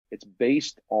It's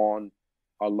based on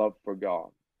our love for God.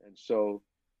 And so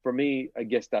for me, I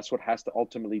guess that's what has to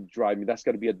ultimately drive me. That's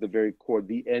got to be at the very core,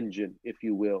 the engine, if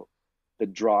you will,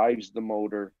 that drives the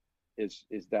motor is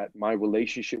that my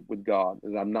relationship with God.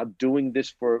 And I'm not doing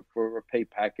this for a pay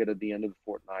packet at the end of the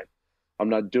fortnight. I'm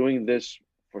not doing this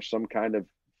for some kind of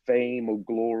fame or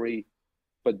glory,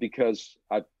 but because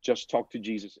I just talk to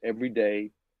Jesus every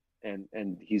day,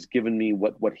 and He's given me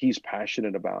what He's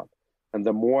passionate about. And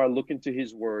the more I look into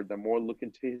His Word, the more I look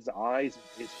into His eyes,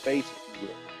 His face, if you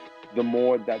will, the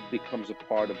more that becomes a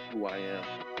part of who I am.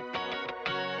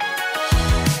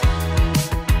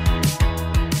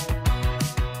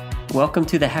 Welcome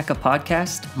to the Hacka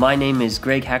Podcast. My name is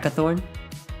Greg Hackathorn.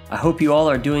 I hope you all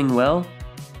are doing well.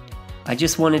 I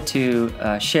just wanted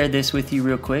to share this with you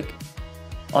real quick.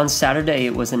 On Saturday,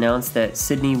 it was announced that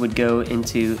Sydney would go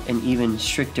into an even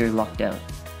stricter lockdown.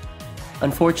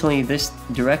 Unfortunately, this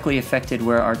directly affected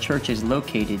where our church is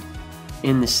located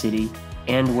in the city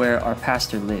and where our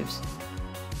pastor lives.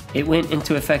 It went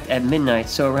into effect at midnight,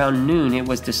 so around noon it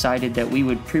was decided that we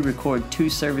would pre-record 2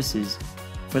 services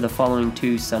for the following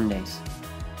 2 Sundays.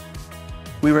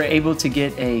 We were able to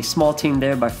get a small team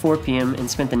there by 4 p.m. and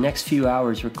spent the next few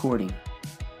hours recording.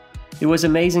 It was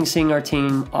amazing seeing our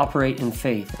team operate in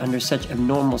faith under such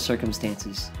abnormal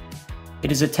circumstances.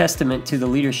 It is a testament to the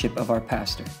leadership of our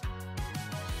pastor.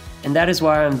 And that is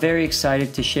why I'm very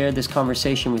excited to share this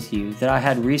conversation with you that I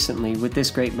had recently with this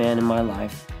great man in my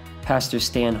life, Pastor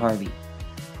Stan Harvey.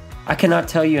 I cannot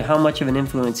tell you how much of an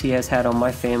influence he has had on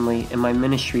my family and my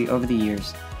ministry over the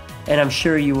years, and I'm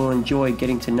sure you will enjoy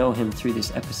getting to know him through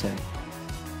this episode.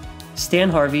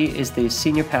 Stan Harvey is the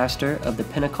senior pastor of the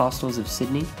Pentecostals of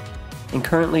Sydney and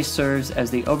currently serves as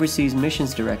the Overseas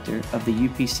Missions Director of the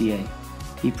UPCA.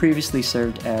 He previously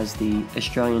served as the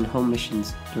Australian Home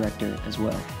Missions Director as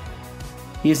well.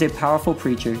 He is a powerful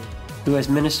preacher who has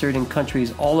ministered in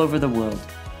countries all over the world.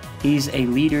 He's a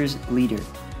leader's leader,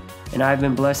 and I've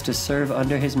been blessed to serve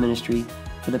under his ministry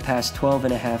for the past 12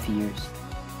 and a half years.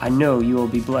 I know you will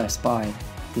be blessed by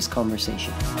this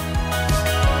conversation.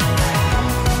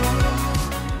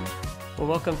 Well,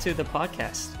 welcome to the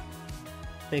podcast.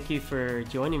 Thank you for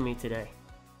joining me today.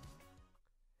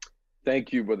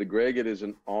 Thank you, Brother Greg. It is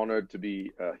an honor to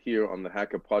be here on the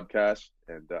Hacker Podcast,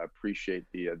 and I appreciate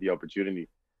the opportunity.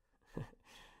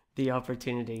 The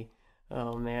opportunity.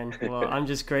 Oh, man. Well, I'm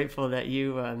just grateful that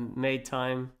you made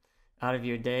time out of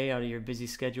your day, out of your busy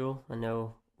schedule. I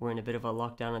know we're in a bit of a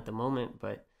lockdown at the moment,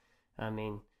 but I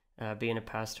mean, being a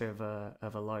pastor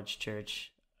of a large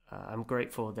church, I'm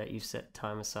grateful that you set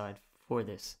time aside for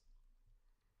this.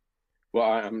 Well,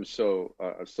 I'm so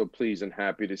pleased and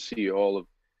happy to see a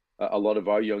lot of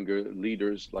our younger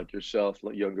leaders like yourself,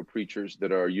 like younger preachers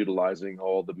that are utilizing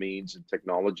all the means and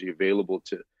technology available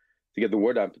to get the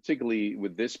word out, particularly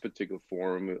with this particular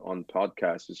forum on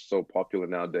podcasts is so popular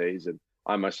nowadays. And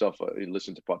I myself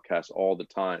listen to podcasts all the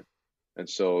time. And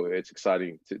so it's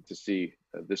exciting to see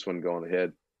this one going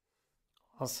ahead.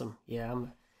 Awesome. Yeah.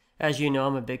 As you know,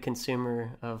 I'm a big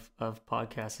consumer of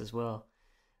podcasts as well.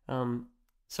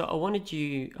 So I wanted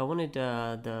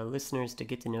the listeners to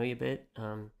get to know you a bit.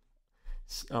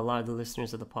 A lot of the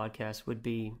listeners of the podcast would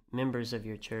be members of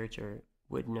your church or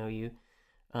would know you.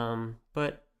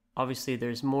 But obviously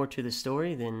there's more to the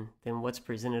story than what's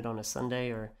presented on a Sunday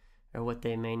or what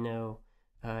they may know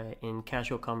in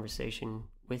casual conversation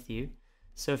with you.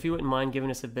 So if you wouldn't mind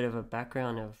giving us a bit of a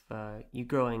background of you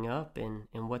growing up and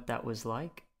what that was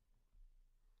like.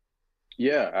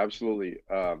 Yeah, absolutely.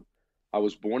 I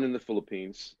was born in the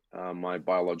Philippines. My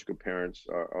biological parents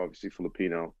are obviously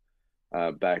Filipino.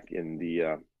 Back in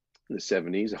the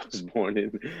 70s, I was born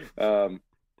in.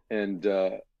 And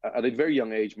at a very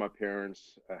young age, my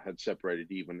parents had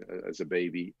separated even as a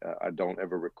baby. I don't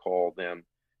ever recall them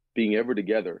being ever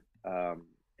together.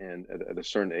 And at a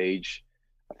certain age,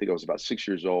 I think I was about 6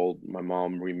 years old, my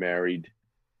mom remarried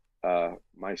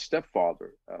my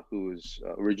stepfather, who is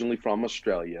originally from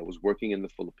Australia, was working in the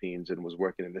Philippines and was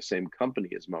working in the same company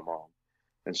as my mom.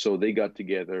 And so they got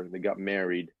together, they got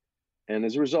married. And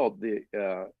as a result,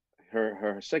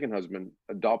 her second husband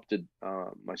adopted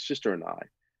my sister and I.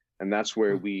 And that's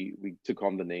where we took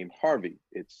on the name Harvey.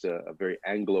 It's a very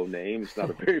Anglo name. It's not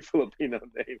a very Filipino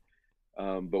name.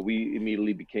 But we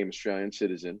immediately became Australian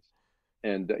citizens.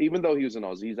 And even though he was an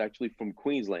Aussie, he's actually from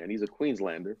Queensland. He's a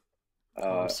Queenslander.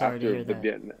 I'm sorry to hear that.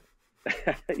 Vietnam.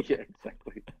 Yeah,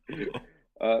 exactly.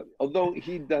 Although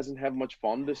he doesn't have much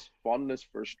fondness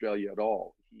for Australia at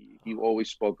all. He always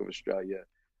spoke of Australia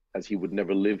as he would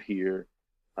never live here.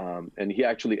 And he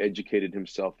actually educated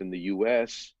himself in the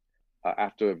U.S.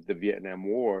 After the Vietnam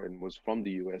War and was from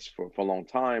the U.S. for a long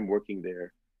time working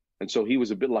there. And so he was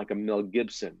a bit like a Mel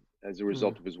Gibson as a Mm.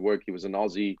 result of his work. He was an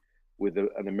Aussie with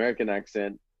an American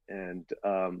accent, and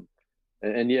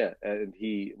yeah, and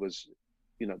he was,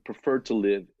 preferred to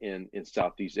live in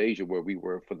Southeast Asia, where we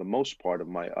were for the most part of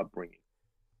my upbringing.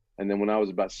 And then when I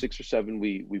was about 6 or 7,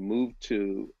 we moved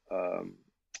to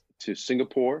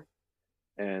Singapore,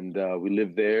 and we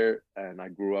lived there. And I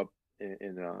grew up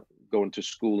in going to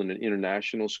school in an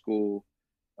international school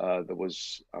that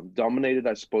was dominated,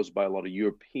 I suppose, by a lot of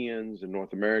Europeans and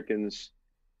North Americans,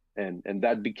 and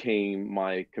that became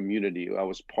my community. I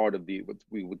was part of the what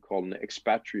we would call an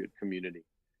expatriate community,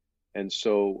 and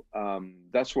so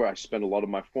that's where I spent a lot of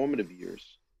my formative years.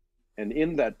 And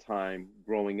in that time,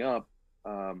 growing up,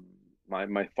 um,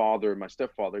 my father, my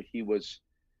stepfather, he was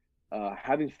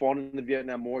having fought in the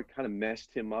Vietnam War. It kind of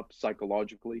messed him up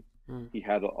psychologically. Mm. He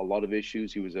had a lot of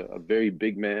issues. He was a very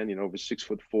big man, over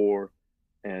 6'4",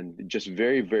 and just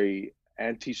very, very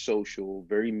antisocial,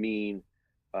 very mean.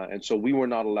 And so we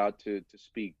were not allowed to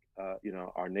speak,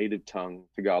 our native tongue,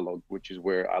 Tagalog, which is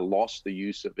where I lost the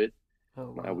use of it.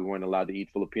 Oh, wow. We weren't allowed to eat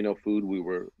Filipino food. We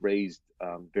were raised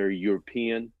very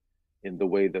European in the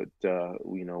way that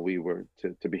we were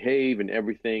to behave and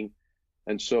everything.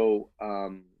 And so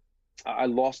I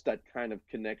lost that kind of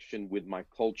connection with my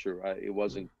culture. It Mm.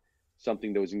 wasn't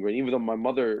something that was ingrained, even though my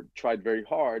mother tried very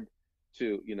hard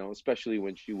to, especially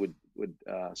when she would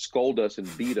scold us and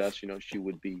beat us. She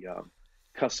would be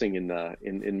cussing in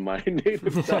my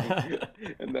native tongue,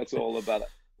 and that's all about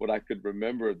what I could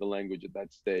remember of the language at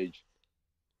that stage,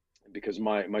 because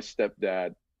my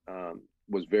stepdad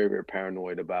was very, very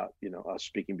paranoid about us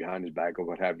speaking behind his back or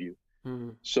what have you.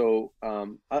 Mm. So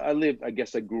I lived, I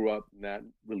guess I grew up not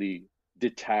really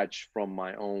detached from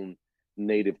my own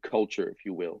native culture, if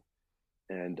you will.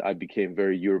 And I became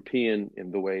very European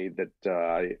in the way that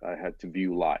I had to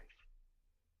view life.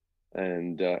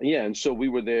 And yeah, and so we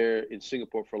were there in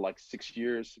Singapore for like 6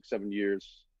 years, 6, 7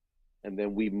 years. And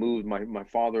then we moved. My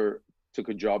father took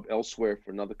a job elsewhere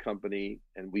for another company,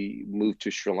 and we moved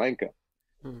to Sri Lanka,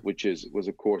 Mm. which was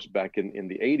of course back in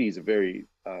the 80s a very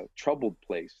troubled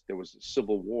place. There was a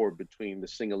civil war between the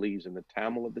Sinhalese and the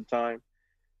Tamil at the time,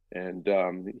 and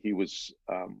he was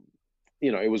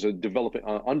it was a developing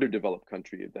underdeveloped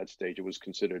country at that stage, it was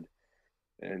considered.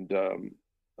 And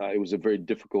it was a very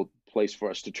difficult place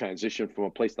for us to transition from a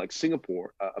place like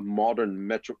Singapore, a modern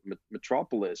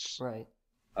metropolis, Right.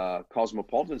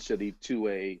 cosmopolitan city, to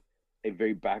a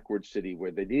very backward city where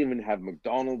they didn't even have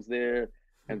McDonald's there.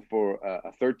 And for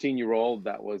a 13-year-old,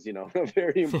 that was,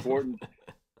 very important.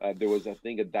 There was, I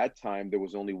think, at that time there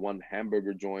was only one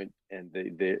hamburger joint, and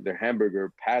their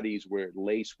hamburger patties were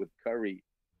laced with curry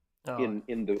Oh,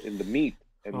 in the meat,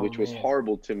 and oh which was man.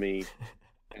 horrible to me.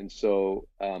 And so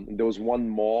there was one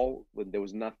mall when there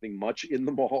was nothing much in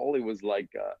the mall. It was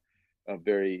like a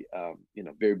very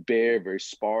very bare, very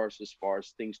sparse as far as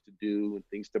things to do and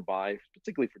things to buy,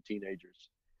 particularly for teenagers.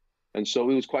 And so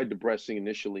it was quite depressing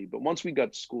initially. But once we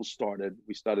got school started,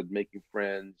 we started making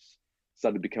friends,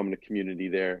 started becoming a community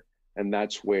there, and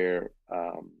that's where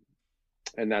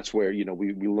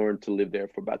we learned to live there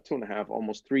for about 2.5,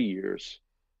 almost 3 years.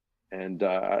 And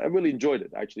I really enjoyed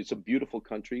it. Actually, it's a beautiful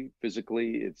country.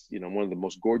 Physically, it's one of the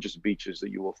most gorgeous beaches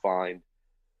that you will find.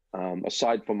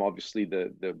 Aside from obviously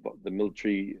the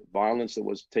military violence that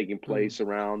was taking Mm. place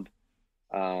around,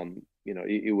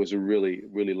 it was a really,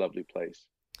 really lovely place.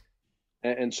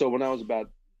 And so when I was about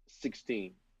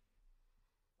 16,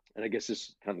 and I guess this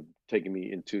is kind of taking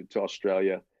me into to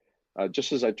Australia,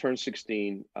 just as I turned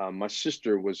 16, my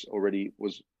sister was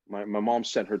my mom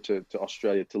sent her to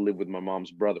Australia to live with my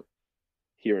mom's brother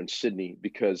here in Sydney,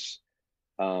 because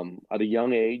at a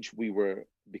young age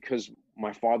because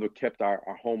my father kept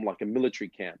our home like a military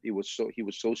camp. He was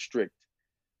so strict.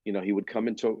 He would come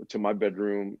into my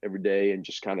bedroom every day and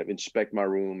just kind of inspect my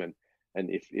room, and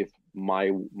if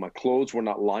my clothes were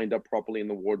not lined up properly in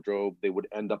the wardrobe, they would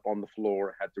end up on the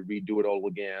floor. I had to redo it all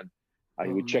again. He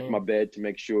Oh would check my man. bed to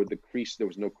make sure there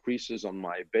was no creases on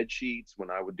my bed sheets when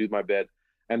I would do my bed.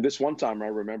 And this one time, I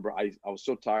remember I was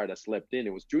so tired I slept in.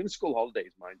 It was during the school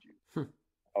holidays, mind you. Hmm.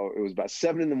 Oh, it was about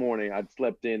 7 in the morning. I'd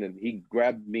slept in, and he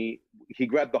grabbed me. He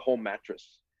grabbed the whole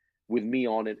mattress with me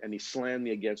on it, and he slammed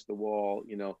me against the wall.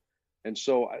 And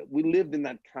so we lived in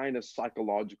that kind of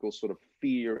psychological sort of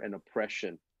fear and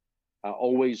oppression,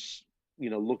 always,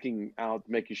 looking out,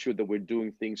 making sure that we're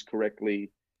doing things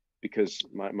correctly, because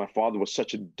my father was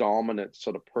such a dominant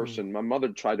sort of Mm. person. My mother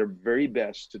tried her very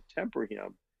best to temper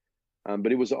him,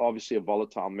 but it was obviously a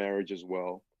volatile marriage as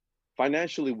well.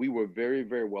 Financially, we were very,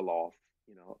 very well off.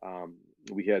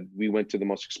 We went to the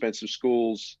most expensive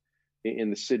schools in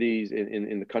the cities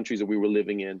in the countries that we were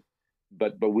living in,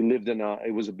 but we lived in a,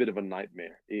 it was a bit of a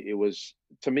nightmare. It was,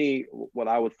 to me, what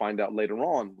I would find out later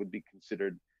on would be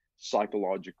considered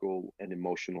psychological and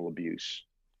emotional abuse.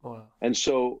 Wow. And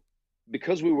so,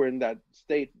 because we were in that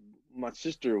state, my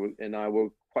sister and I were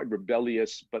quite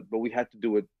rebellious, but we had to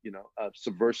do it,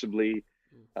 subversively,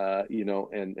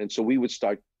 Mm. and so we would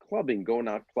start clubbing, going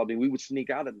out clubbing. We would sneak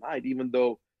out at night, even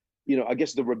though, I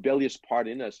guess the rebellious part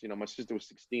in us, my sister was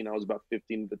 16, I was about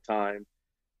 15 at the time,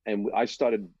 and I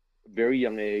started very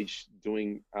young age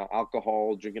doing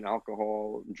alcohol, drinking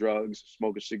alcohol, drugs,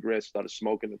 smoking cigarettes. Started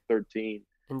smoking at 13,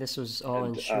 And this was all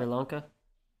in and Sri Lanka?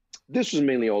 this was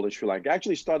mainly all in Sri Lanka. I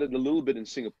actually started a little bit in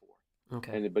Singapore,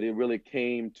 Okay. and but it really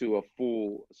came to a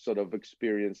full sort of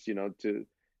experience, to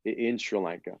in Sri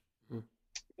Lanka. Mm.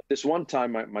 This one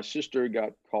time, my sister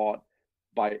got caught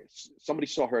by somebody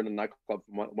saw her in a nightclub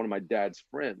from one of my dad's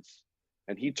friends,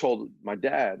 and he told my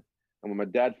dad. And when my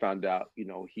dad found out,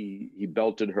 he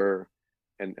belted her,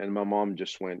 and my mom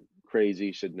just went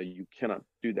crazy. She said, "No, you cannot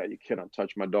do that. You cannot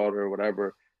touch my daughter or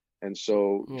whatever." And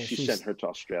so Yeah, she sent she's her to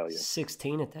Australia.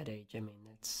 16 at that age. I mean,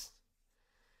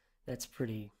 that's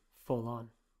pretty full on.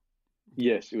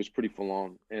 Yes, it was pretty full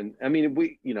on. And I mean,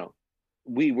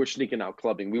 we were sneaking out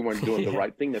clubbing. We weren't doing the Yeah.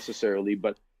 right thing necessarily,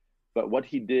 but what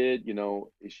he did,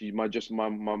 my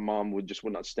mom would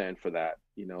not stand for that.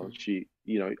 Mm.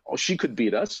 She could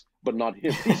beat us, but not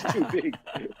him. He's too big.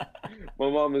 My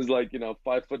mom is like,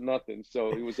 5 foot nothing.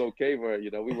 So it was okay where,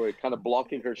 we were kind of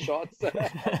blocking her shots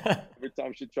every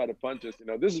time she tried to punch us.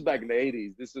 This is back in the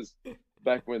 80s. This is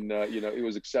back when, it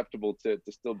was acceptable to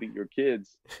still beat your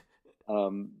kids.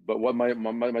 But what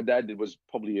my dad did was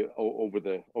probably over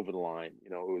the line.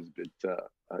 It was a bit,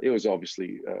 it was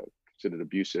obviously considered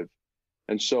abusive.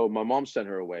 And so my mom sent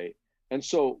her away. And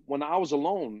so when I was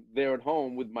alone there at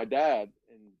home with my dad,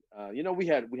 and we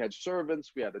had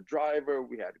servants, we had a driver,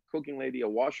 we had a cooking lady, a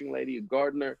washing lady, a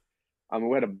gardener.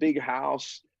 We had a big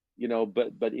house,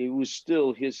 but it was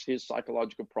still his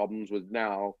psychological problems was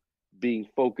now being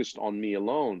focused on me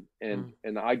alone. And Mm.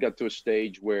 and I got to a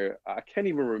stage where I can't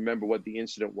even remember what the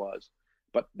incident was,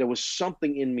 but there was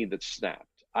something in me that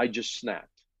snapped. I just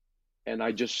snapped, and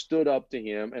I just stood up to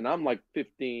him. And I'm like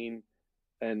 15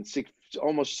 and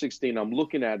almost 16. I'm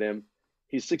looking at him.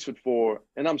 He's 6'4",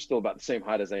 and I'm still about the same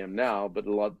height as I am now, but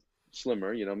a lot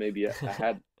slimmer. Maybe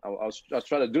I was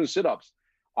trying to do sit-ups.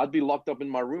 I'd be locked up in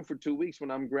my room for 2 weeks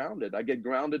when I'm grounded. I get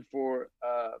grounded for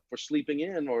sleeping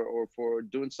in, or for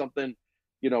doing something,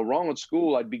 wrong at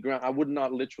school. I'd be grounded. I would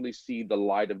not literally see the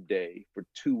light of day for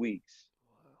 2 weeks.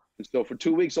 Wow. And so for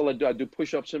 2 weeks, all I do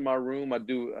push-ups in my room. I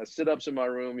do sit-ups in my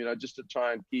room, just to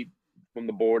try and keep from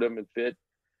the boredom and fit.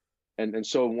 And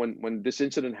so when this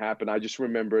incident happened, I just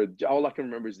remember, all I can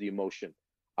remember is the emotion.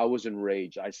 I was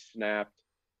enraged. I snapped,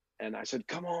 and I said,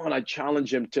 "Come on!" I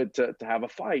challenged him to have a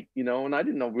fight, and I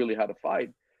didn't know really how to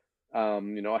fight. I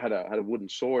had a wooden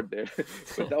sword there,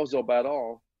 but that was about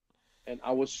all. And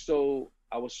I was so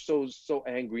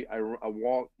angry. I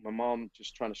walked. My mom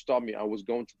just trying to stop me. I was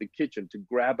going to the kitchen to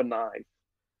grab a knife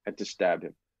and to stab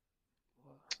him.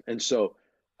 Wow. And so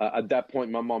at that point,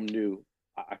 my mom knew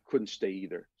I couldn't stay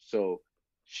either. So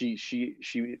she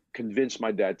convinced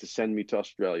my dad to send me to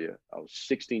Australia. I was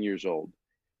 16 years old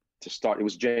to start. It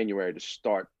was January to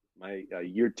start my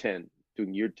year 10,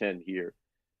 doing year 10 here.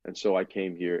 And so I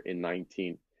came here in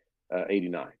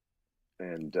 1989,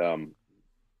 and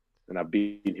I've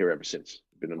been here ever since.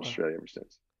 Been in Wow. Australia ever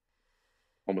since.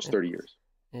 Almost It- 30 years.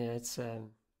 Yeah, it's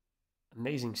an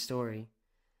amazing story.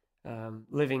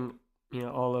 Living,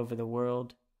 all over the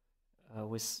world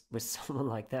with someone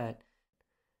like that.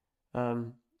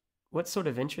 Um, what sort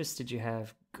of interests did you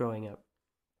have growing up?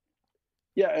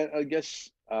 Yeah, I guess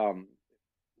I'm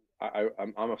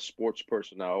a sports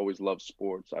person. I always loved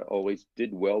sports. I always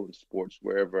did well in sports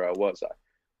wherever I was.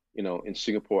 In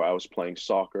Singapore, I was playing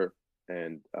soccer,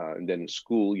 and then in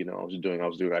school, I was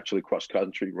doing actually cross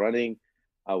country running.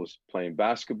 I was playing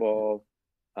basketball,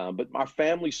 but my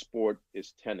family sport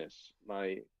is tennis.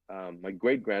 My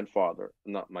great grandfather,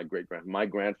 not my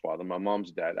grandfather, my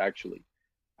mom's dad, actually,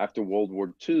 after World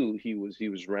War II, he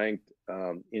was ranked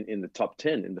in the top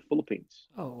 10 in the Philippines.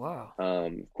 Oh, wow.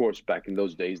 Of course, back in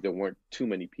those days, there weren't too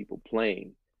many people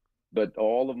playing, but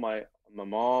all of my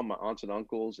mom, my aunts and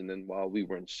uncles, and then while we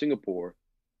were in Singapore,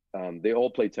 they all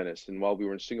played tennis. And while we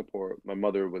were in Singapore, my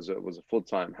mother was a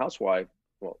full-time housewife.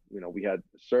 Well, we had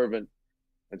a servant,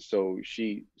 and so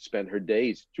she spent her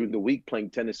days during the week playing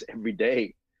tennis every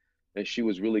day, and she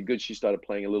was really good. She started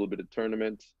playing a little bit of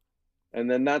tournaments, and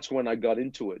then that's when I got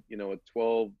into it. At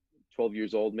 12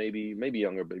 years old, maybe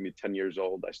younger, but maybe 10 years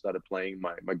old, I started playing.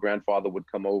 My grandfather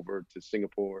would come over to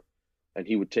Singapore, and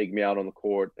he would take me out on the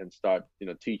court and start,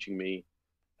 teaching me.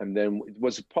 And then it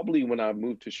was probably when I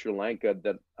moved to Sri Lanka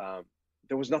that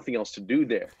there was nothing else to do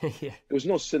there. Yeah. There was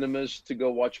no cinemas to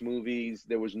go watch movies.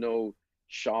 There was no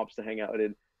shops to hang out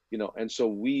in, and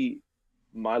so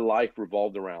my life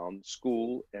revolved around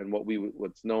school and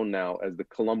what's known now as the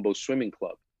Colombo Swimming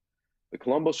Club. The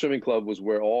Colombo Swimming Club was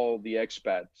where all the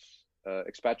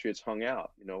expatriates hung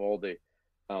out. All the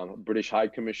British High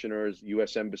Commissioners,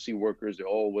 U.S. Embassy workers, they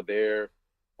all were there.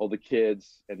 All the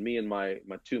kids and me and my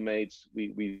two mates,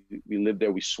 we lived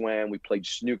there. We swam, we played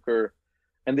snooker,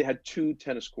 and they had two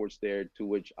tennis courts there to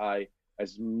which I,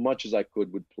 as much as I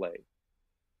could, would play.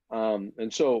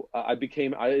 And so I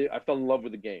fell in love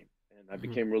with the game, and I Mhm.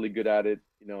 became really good at it.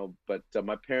 But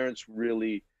my parents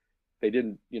really, they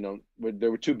didn't, they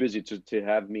were too busy to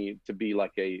have me to be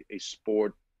like a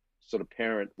sport sort of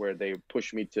parent where they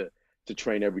push me to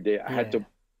train every day. I had Yeah. to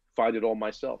find it all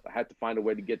myself. I had to find a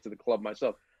way to get to the club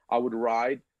myself. I would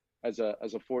ride as a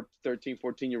 13,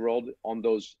 14-year-old on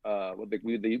those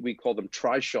we call them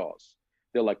trishaws.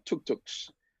 They're like tuk-tuks.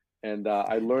 And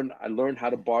I learned how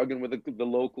to bargain with the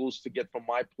locals to get from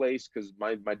my place, because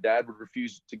my dad would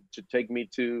refuse to take me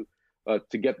to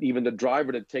get even the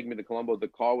driver to take me to Colombo. The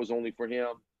car was only for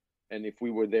him, and if we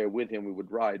were there with him, we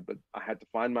would ride. But I had to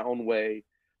find my own way.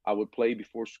 I would play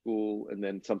before school, and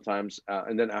then sometimes,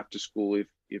 and then after school,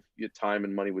 if your time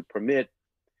and money would permit.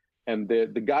 And the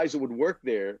guys that would work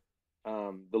there,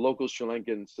 the local Sri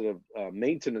Lankan sort of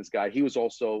maintenance guy, he was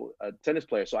also a tennis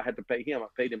player, so I had to pay him. I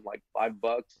paid him like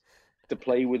 $5 to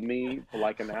play with me for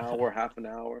like an hour, half an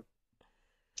hour.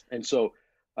 And so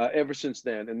ever since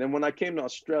then, and then when I came to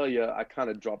Australia, I kind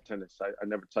of dropped tennis. I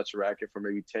never touched a racket for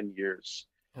maybe 10 years.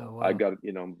 Oh, I wow. got,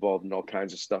 involved in all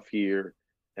kinds of stuff here.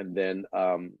 And then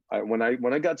when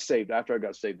I got saved, after I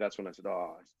got saved, that's when I said,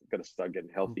 oh, I got to start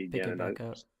getting healthy Pick again. it And back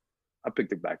up. I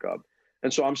picked it back up.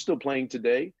 And so I'm still playing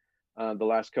today. The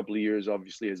last couple of years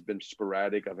obviously has been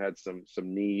sporadic. I've had some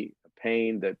knee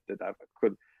pain that I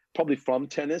could probably from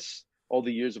tennis, all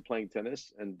the years of playing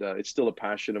tennis, and it's still a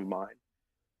passion of mine.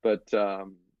 But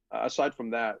aside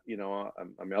from that,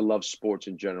 I mean, I love sports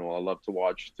in general. I love to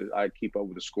watch. I keep up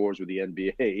with the scores with the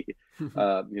NBA.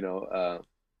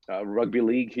 Rugby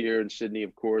league here in Sydney,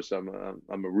 of course. I'm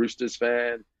a Roosters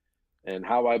fan. And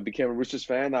how I became a Roosters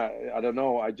fan, I don't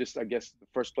know. I guess the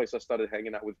first place I started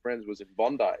hanging out with friends was in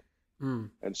Bondi,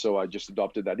 Mm. and so I just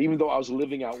adopted that. Even though I was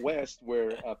living out west,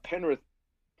 where Penrith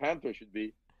Panther should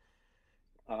be,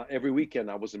 every weekend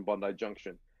I was in Bondi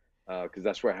Junction, because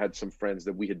that's where I had some friends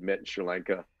that we had met in Sri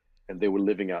Lanka, and they were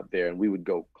living out there, and we would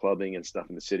go clubbing and stuff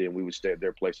in the city, and we would stay at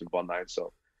their place in Bondi.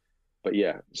 So, but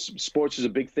yeah, sports is a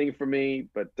big thing for me,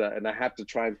 but and I have to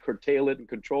try and curtail it and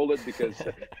control it, because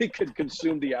it could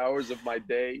consume the hours of my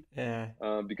day. Yeah.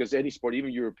 Because any sport,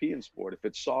 even European sport, if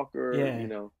it's soccer,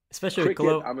 Yeah. Especially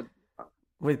cricket,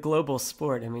 with global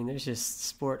sport. I mean, there's just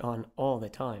sport on all the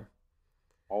time.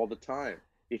 all the time.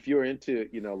 If you're into,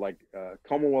 like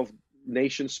Commonwealth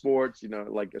nation sports,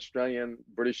 like Australian,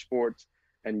 British sports,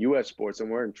 and U.S. sports, and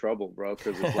we're in trouble, bro,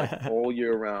 because it's like all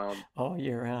year round. All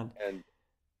year round.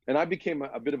 And I became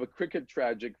a bit of a cricket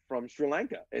tragic from Sri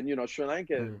Lanka. And Sri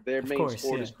Lanka, Mm. their Of main course,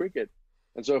 sport yeah. is cricket.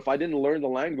 And so if I didn't learn the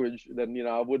language, then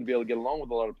I wouldn't be able to get along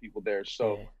with a lot of people there.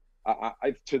 So Yeah.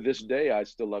 I to this day I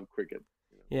still love cricket.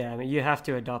 Yeah, I mean, you have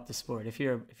to adopt the sport. If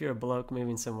you're a bloke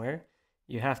moving somewhere,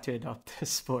 you have to adopt the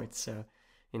sport. So,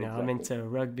 I'm Exactly. into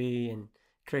rugby and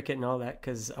cricket and all that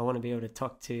because I want to be able to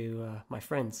talk to my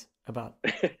friends about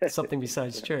something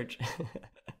besides church.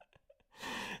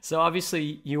 So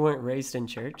obviously you weren't raised in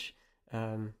church.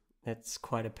 That's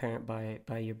quite apparent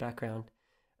by your background.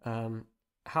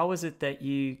 How was it that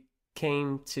you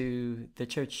came to the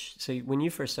church? So when you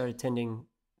first started attending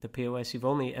the POS, you've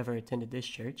only ever attended this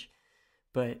church,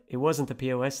 but it wasn't the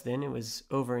POS then. It was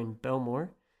over in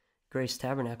Belmore, Grace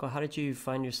Tabernacle. How did you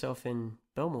find yourself in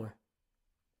Belmore?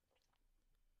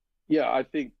 Yeah, I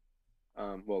think,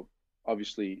 well,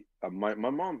 obviously, my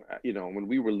mom, when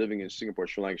we were living in Singapore,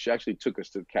 Sri Lanka, she actually took us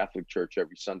to the Catholic Church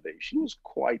every Sunday. She was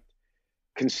quite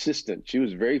consistent. She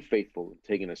was very faithful in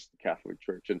taking us to the Catholic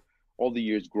Church. And all the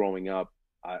years growing up,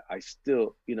 I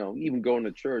still, even going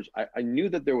to church, I knew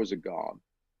that there was a God,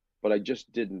 but I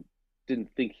just didn't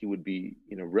think he would be,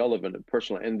 relevant and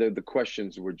personal. And the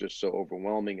questions were just so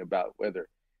overwhelming about whether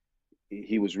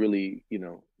he was really,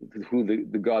 who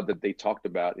the God that they talked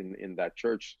about in that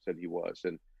church said he was.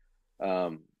 And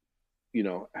um,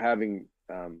 having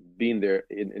been there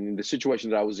in the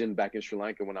situation that I was in back in Sri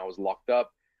Lanka when I was locked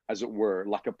up, as it were,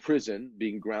 like a prison,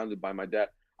 being grounded by my dad.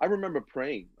 I remember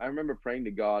praying. I remember praying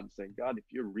to God and saying, God, if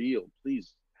you're real,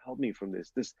 please help me from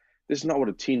this. This is not what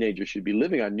a teenager should be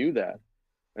living. I knew that.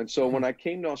 And so when I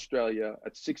came to Australia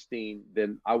at 16,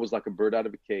 then I was like a bird out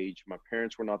of a cage. My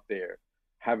parents were not there,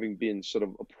 having been sort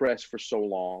of oppressed for so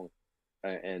long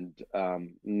and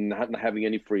not having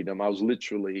any freedom. I was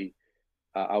virtually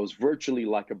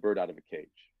like a bird out of a cage.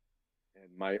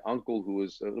 And my uncle, who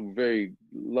was a very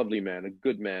lovely man, a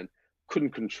good man,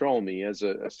 couldn't control me as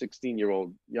a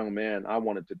 16-year-old young man. I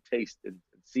wanted to taste and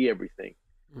see everything.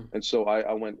 Mm. And so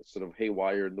I went sort of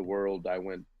haywire in the world. I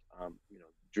went,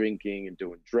 drinking and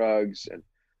doing drugs and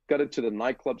got into the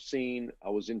nightclub scene. I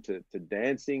was into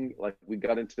dancing. Like we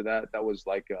got into that. That was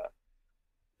like,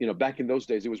 back in those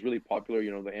days, it was really popular,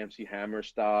 the MC Hammer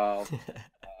style,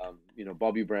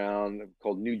 Bobby Brown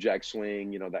called New Jack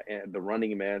Swing, the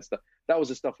Running Man stuff. That was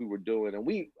the stuff we were doing. And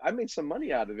I made some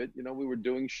money out of it. We were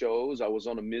doing shows. I was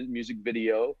on a music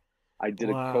video. I did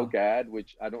a Wow. Coke ad,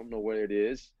 which I don't know where it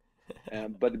is.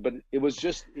 But it was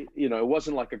just, it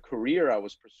wasn't like a career I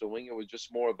was pursuing. It was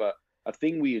just more of a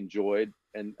thing we enjoyed.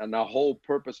 And our whole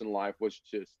purpose in life was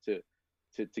just to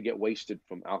get wasted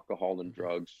from alcohol and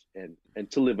drugs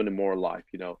and to live an immoral life,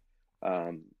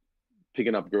 um,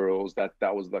 picking up girls. That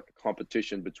was like a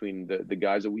competition between the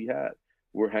guys that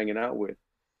we're hanging out with.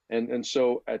 And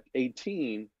so at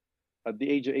 18, at the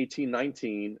age of 18,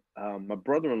 19, my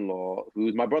brother-in-law,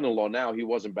 who's my brother-in-law now, he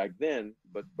wasn't back then,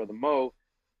 but Brother Mo,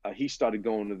 he started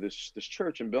going to this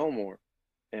church in Belmore,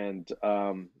 and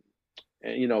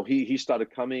he started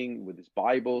coming with his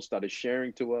Bible, started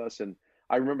sharing to us. And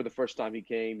I remember the first time he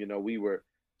came, we were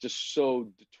just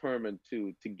so determined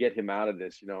to get him out of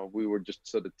this. We were just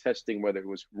sort of testing whether it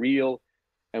was real,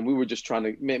 and we were just trying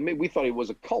to. We thought it was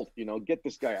a cult, get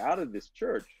this guy out of this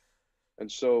church.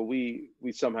 And so we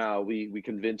somehow we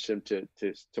convinced him to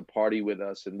party with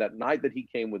us. And that night that he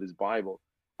came with his Bible,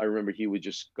 I remember he was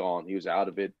just gone. He was out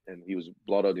of it, and he was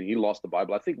blotted, and he lost the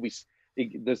Bible. I think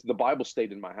the Bible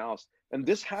stayed in my house, and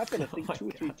this happened I Oh think my two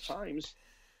or three gosh. times.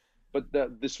 But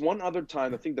this one other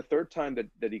time, I think the third time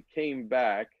that he came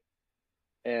back,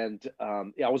 and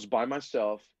I was by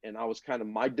myself, and I was kind of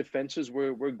my defenses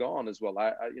were gone as well.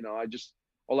 I just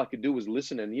all I could do was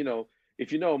listen, and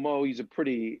if you know Mo, he's a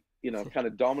pretty kind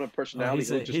of dominant Oh, personality. he's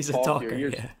He'll a just he's a talk your talker.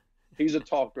 ears. Yeah. He's a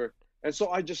talker. And so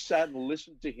I just sat and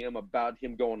listened to him about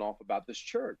him going off about this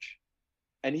church.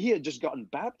 And he had just gotten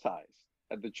baptized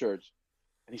at the church.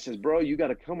 And he says, "Bro, you got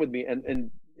to come with me."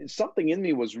 And something in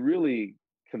me was really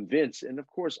convinced. And of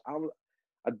course,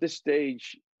 at this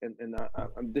stage,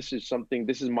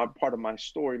 this is my part of my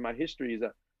story, my history is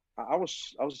that I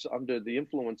was under the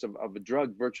influence of a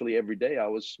drug virtually every day. I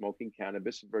was smoking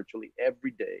cannabis virtually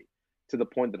every day to the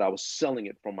point that I was selling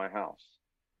it from my house.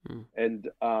 Mm. And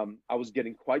I was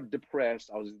getting quite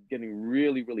depressed. I was getting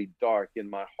really, really dark in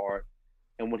my heart.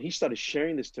 And when he started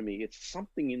sharing this to me, it's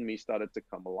something in me started to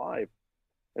come alive.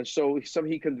 And so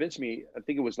he convinced me. I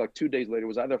think it was like 2 days later. It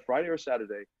was either Friday or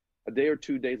Saturday. A day or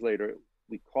 2 days later,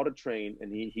 we caught a train,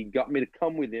 and he got me to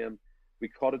come with him. We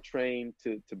caught a train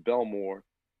to Belmore,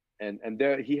 and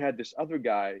there he had this other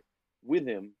guy with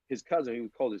him, his cousin. He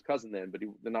was called his cousin then, but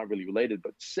they're not really related.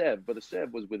 But Brother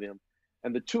Seb was with him,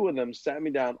 and the two of them sat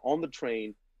me down on the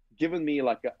train, giving me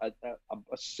like a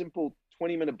simple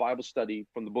 20-minute Bible study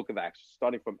from the book of Acts,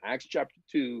 starting from Acts chapter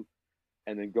 2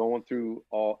 and then going through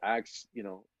all Acts,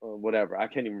 whatever. I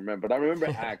can't even remember, but I remember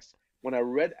Acts. When I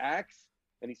read Acts,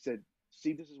 and he said,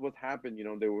 "See, this is what happened.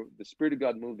 The Spirit of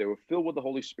God moved. They were filled with the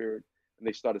Holy Spirit, and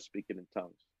they started speaking in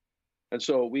tongues." And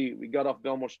so we got off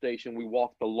Belmore Station. We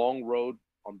walked the long road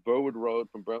on Burwood Road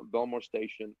from Belmore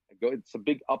Station. It's a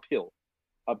big uphill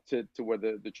up to where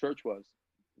the church was,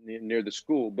 near the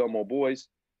school, Belmore Boys.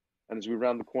 And as we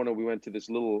round the corner, we went to this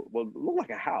it looked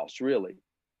like a house, really.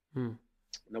 Mm.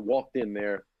 And I walked in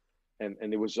there,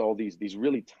 and there was all these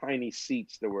really tiny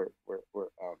seats that were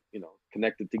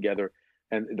connected together,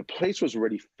 and the place was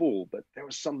already full, but there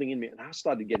was something in me, and I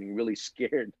started getting really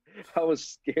scared. I was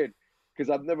scared because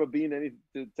I've never been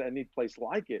to any place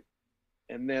like it.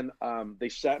 And then they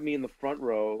sat me in the front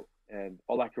row, and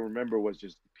all I can remember was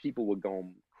just people were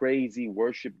going crazy,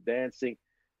 worship, dancing,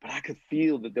 but I could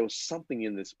feel that there was something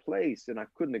in this place, and I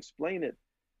couldn't explain it.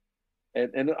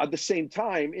 And at the same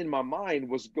time, in my mind,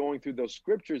 was going through those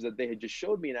scriptures that they had just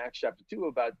showed me in Acts chapter 2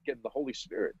 about getting the Holy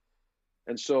Spirit.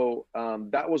 And so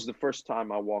that was the first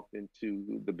time I walked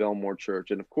into the Belmore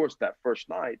Church. And of course, that first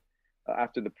night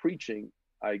after the preaching,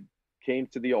 I came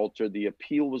to the altar. The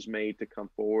appeal was made to come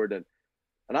forward. And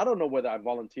I don't know whether I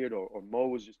volunteered or Mo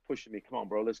was just pushing me. "Come on,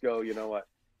 bro, let's go." You know what?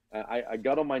 I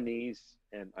got on my knees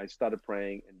and I started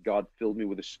praying, and God filled me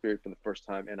with the Spirit for the first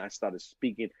time. And I started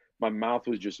speaking. My mouth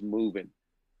was just moving.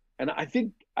 And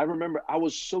I remember I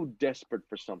was so desperate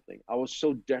for something. I was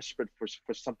so desperate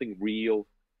for something real,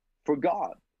 for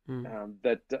God. Mm.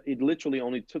 that it literally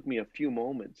only took me a few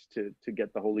moments to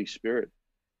get the Holy Spirit.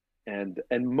 And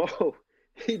Mo,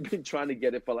 he'd been trying to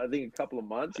get it for I think a couple of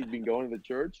months. He'd been going to the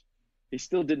church. He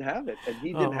still didn't have it, and he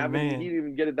didn't Oh have it. He man. didn't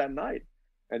even get it that night,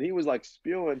 and he was like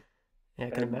spewing. Yeah, I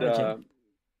can And imagine.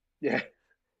 yeah,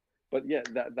 but yeah,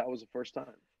 that was the first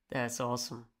time. That's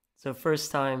awesome. So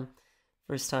first time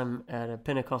at a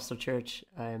Pentecostal church,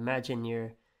 I imagine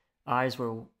your eyes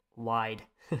were wide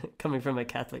coming from a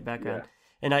Catholic background.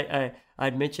 Yeah, And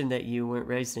I'd mentioned that you weren't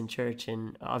raised in church,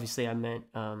 and obviously I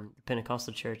meant the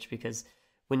Pentecostal church because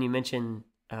when you mentioned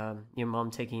your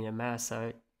mom taking a mass,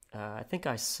 I think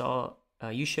I saw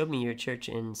you showed me your church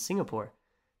in Singapore,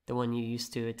 the one you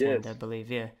used to attend, I yes, believe.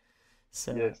 Yeah.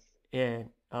 So yes. yeah,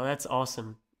 oh, that's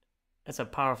awesome. That's a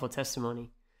powerful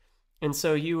testimony. And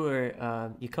so you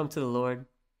were you come to the Lord.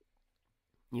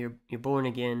 You're born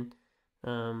again.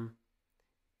 Um,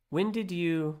 when did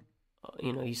you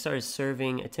you started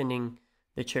serving, attending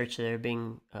the church there,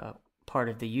 being part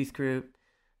of the youth group,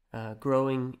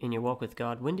 growing in your walk with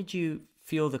God? When did you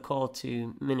feel the call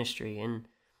to ministry? And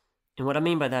what I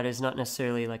mean by that is not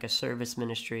necessarily like a service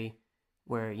ministry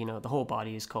where the whole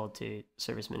body is called to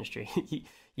service ministry.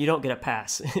 You don't get a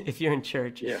pass if you're in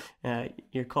church. Yeah,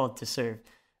 You're called to serve.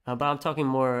 But I'm talking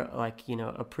more like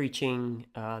a preaching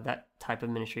that type of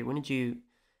ministry. When did you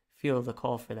feel the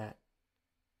call for that?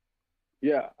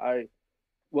 yeah.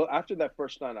 Well, after that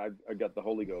first night, I got the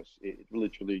Holy Ghost. It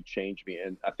literally changed me,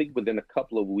 and I think within a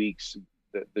couple of weeks,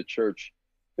 the church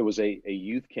there was a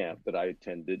youth camp that I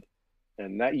attended,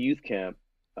 and that youth camp,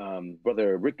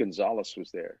 Brother Rick Gonzalez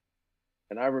was there.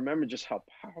 And I remember just how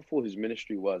powerful his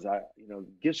ministry was. The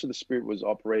gifts of the Spirit was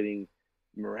operating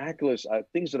miraculous,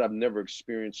 things that I've never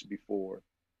experienced before.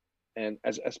 And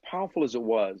as powerful as it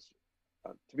was,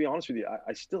 to be honest with you,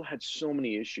 I still had so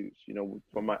many issues,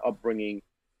 from my upbringing,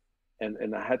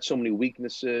 and I had so many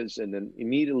weaknesses. And then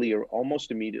immediately, or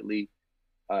almost immediately,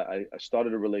 I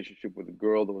started a relationship with a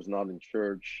girl that was not in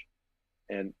church,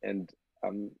 and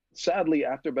sadly,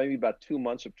 after maybe about 2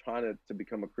 months of trying to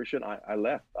become a Christian, I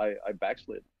left. I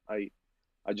backslid. I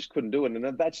just couldn't do it. And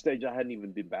at that stage, I hadn't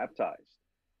even been baptized.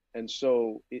 And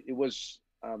so it was,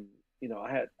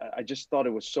 I just thought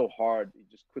it was so hard. You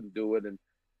just couldn't do it. And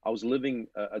I was living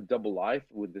a double life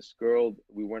with this girl.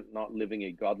 We weren't not living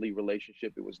a godly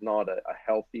relationship. It was not a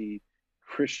healthy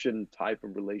Christian type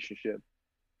of relationship.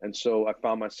 And so I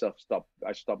found myself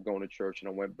I stopped going to church, and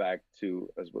I went back to,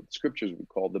 as what the scriptures would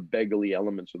call, the beggarly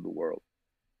elements of the world,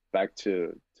 back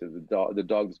to the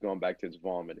dog that's gone back to its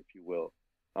vomit, if you will.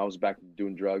 I was back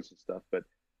doing drugs and stuff, but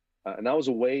and I was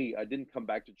away. I didn't come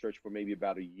back to church for maybe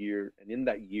about a year, and in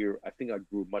that year, I think I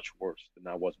grew much worse than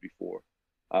I was before.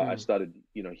 I Hmm. started,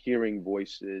 hearing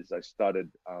voices. I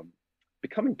started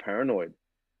becoming paranoid,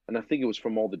 and I think it was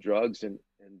from all the drugs. And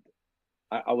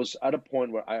I was at a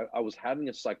point where I was having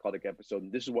a psychotic episode,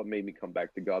 and this is what made me come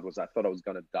back to God. Was I thought I was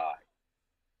going to die.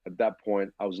 At that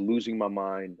point, I was losing my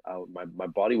mind. My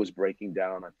body was breaking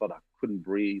down. I thought I couldn't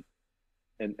breathe.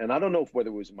 And I don't know if whether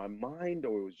it was my mind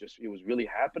or it was really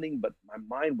happening, but my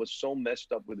mind was so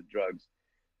messed up with the drugs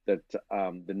that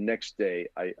the next day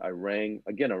I rang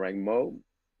again. I rang Mo,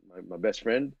 my best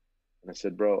friend, and I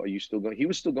said, "Bro, are you still going?" He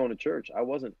was still going to church. I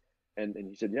wasn't, and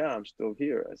he said, "Yeah, I'm still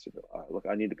here." I said, "Look,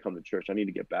 I need to come to church. I need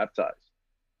to get baptized."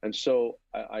 And so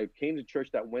I came to church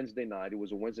that Wednesday night. It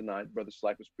was a Wednesday night. Brother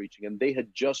Slack was preaching, and they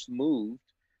had just moved.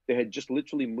 They had just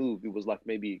literally moved. It was like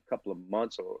maybe a couple of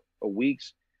months or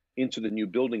weeks into the new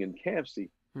building in Campsie,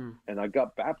 Hmm. and I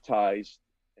got baptized.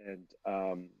 And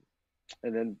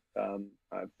then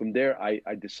from there,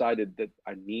 I decided that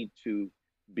I need to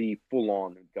be full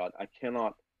on in God. I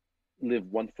cannot live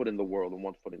one foot in the world and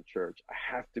one foot in church. I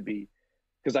have to be,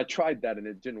 because I tried that and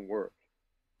it didn't work.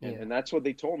 And Yeah. and that's what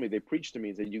they told me. They preached to me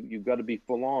and said, you've got to be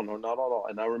full on or not at all.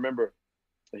 And I remember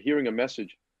hearing a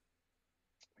message.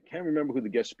 I can't remember who the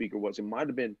guest speaker was. It might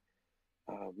have been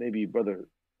maybe brother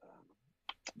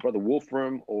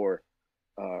Wolfram or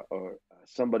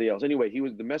somebody else. Anyway,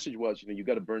 the message was, you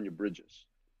got to burn your bridges.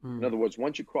 In Hmm. other words,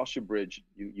 once you cross your bridge,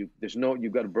 you've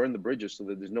got to burn the bridges so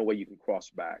that there's no way you can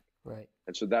cross back. Right.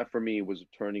 And so that for me was a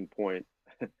turning point.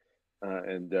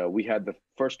 And we had the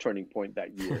first turning point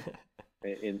that year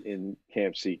in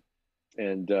Camp C.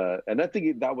 And I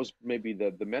think that was maybe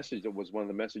the message that was one of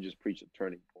the messages preached at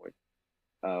Turning Point,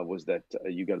 was that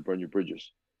you got to burn your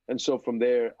bridges. And so from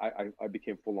there, I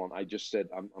became full on. I just said,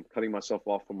 I'm cutting myself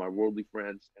off from my worldly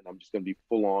friends, and I'm just going to be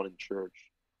full on in church.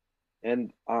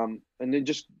 And then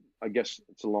just, I guess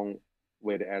it's a long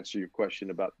way to answer your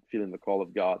question about feeling the call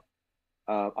of God.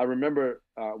 I remember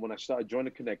when I started joining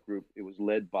the Connect group, it was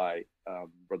led by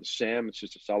Brother Sam and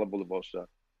Sister Sala Bolivosa.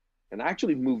 and I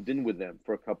actually moved in with them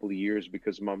for a couple of years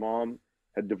because my mom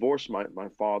had divorced my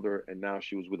father, and now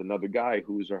she was with another guy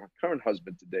who is her current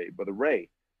husband today, Brother Ray.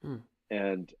 Mm.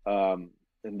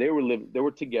 And they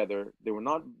were together. They were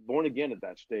not born again at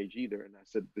that stage either. And I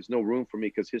said, there's no room for me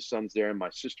because his son's there and my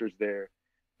sister's there,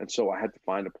 and so I had to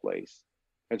find a place.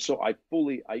 And so I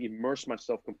immersed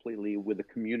myself completely with the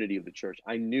community of the church.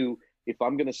 I knew if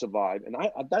I'm going to survive, and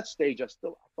I at that stage I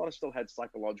thought I still had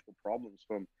psychological problems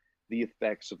from the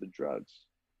effects of the drugs.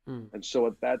 Mm. And so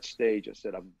at that stage, I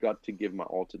said, I've got to give my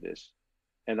all to this.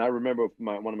 And I remember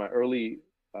one of my early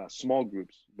small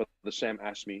groups, Brother Sam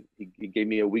asked me, he gave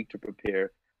me a week to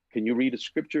prepare. Can you read a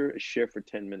scripture and share for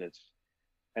 10 minutes?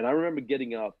 And I remember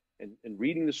getting up and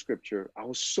reading the scripture. I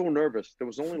was so nervous. There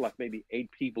was only like maybe 8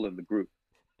 people in the group.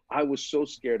 I was so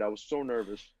scared. I was so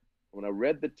nervous. When I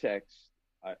read the text,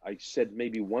 I said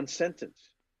maybe one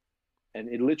sentence, and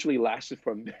it literally lasted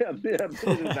for a minute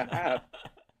and a half.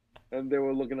 And they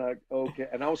were looking like, okay.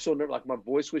 And I was so nervous, like my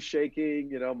voice was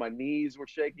shaking, my knees were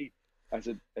shaking. I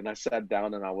said, and I sat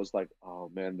down and I was like, oh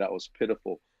man, that was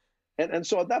pitiful. And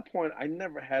so at that point, I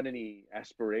never had any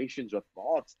aspirations or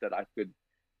thoughts that I could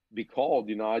be called.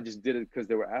 I just did it because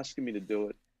they were asking me to do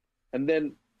it. And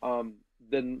then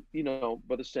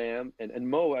Brother Sam and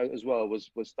Mo as well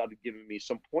was started giving me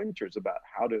some pointers about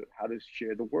how to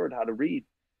share the word, how to read.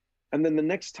 And then the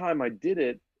next time I did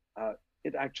it,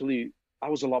 it actually I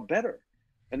was a lot better.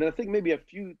 And then I think maybe a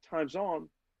few times on,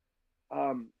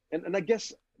 and I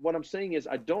guess what I'm saying is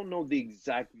I don't know the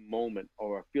exact moment,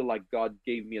 or I feel like God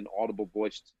gave me an audible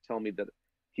voice to tell me that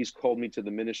He's called me to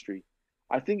the ministry.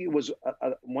 I think it was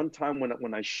one time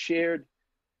when I shared,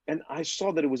 and I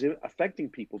saw that it was affecting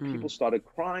people. Mm. People started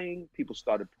crying, people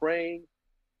started praying,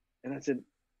 and I said,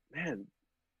 "Man,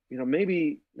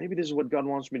 maybe this is what God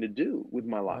wants me to do with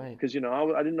my life." Right. Because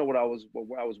I didn't know what I was.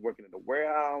 I was working in a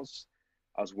warehouse.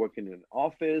 I was working in an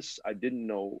office. I didn't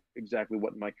know exactly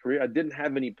what my career. I didn't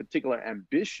have any particular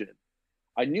ambition.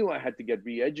 I knew I had to get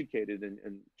re-educated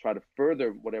and try to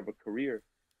further whatever career.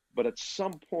 But at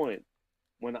some point,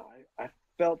 when I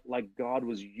felt like God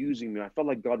was using me, I felt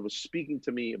like God was speaking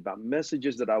to me about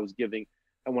messages that I was giving.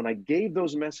 And when I gave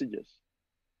those messages,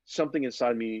 something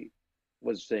inside me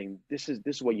was saying, this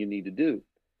is what you need to do.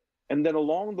 And then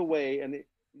along the way,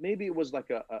 maybe it was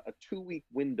like a 2 week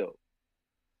window,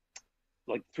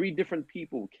 like 3 different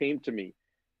people came to me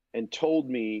and told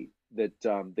me that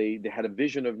they had a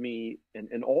vision of me,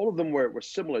 and all of them were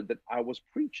similar, that I was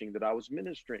preaching, that I was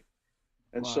ministering.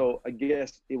 And Wow. so I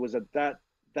guess it was at that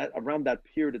around that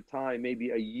period of time, maybe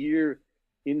a year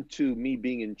into me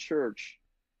being in church,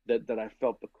 that I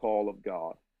felt the call of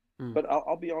God. Mm. But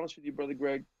I'll be honest with you, Brother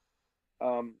Greg.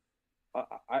 Um,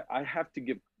 I have to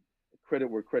give credit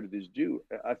where credit is due.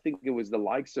 I think it was the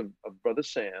likes of Brother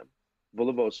Sam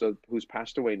Villavosa, who's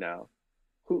passed away now,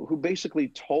 who basically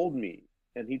told me,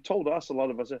 and he told us, a lot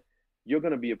of us, you're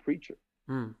going to be a preacher.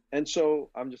 Mm. And so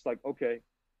I'm just like, okay.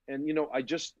 And I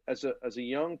just, as a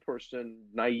young person,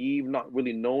 naive, not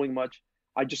really knowing much,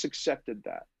 I just accepted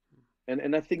that.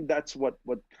 And I think that's what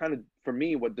kind of, for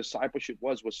me, what discipleship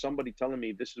was somebody telling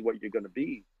me, this is what you're going to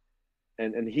be.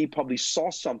 And he probably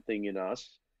saw something in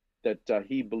us that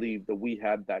he believed that we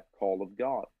had that call of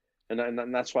God.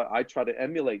 And that's why I try to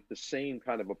emulate the same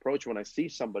kind of approach when I see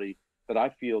somebody that I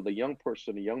feel, the young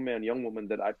person, a young man, young woman,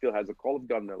 that I feel has a call of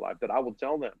God in their life, that I will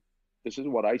tell them, this is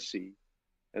what I see.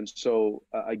 And so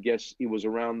I guess it was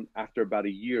around after about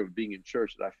a year of being in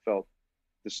church that I felt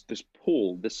this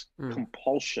pull, this Mm.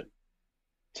 compulsion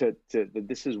to that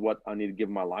this is what I need to give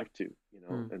my life to.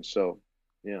 Mm. And so,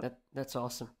 yeah, That's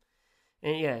awesome.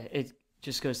 And yeah, it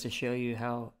just goes to show you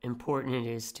how important it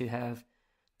is to have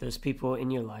those people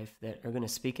in your life that are going to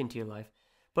speak into your life.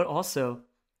 But also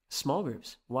small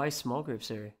groups. Why small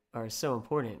groups are so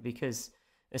important, because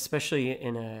especially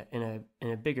in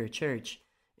a bigger church,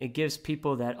 it gives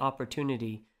people that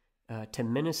opportunity to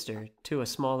minister to a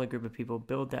smaller group of people,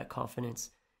 build that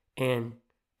confidence, and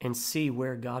see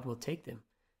where God will take them.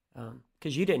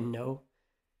 Because you didn't know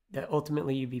that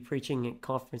ultimately you'd be preaching at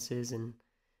conferences and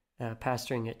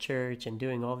pastoring at church and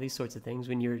doing all these sorts of things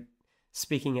when you're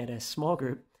speaking at a small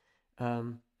group.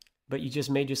 But you just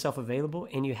made yourself available,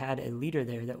 and you had a leader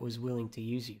there that was willing to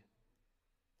use you.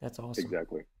 That's awesome.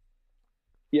 exactly.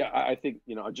 Yeah, I think,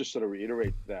 I just sort of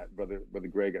reiterate that, brother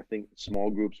Greg. I think small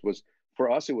groups was, for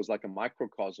us, it was like a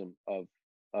microcosm of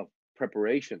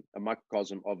preparation, a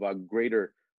microcosm of a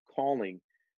greater calling.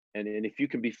 And if you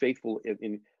can be faithful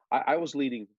I was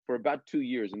leading for about 2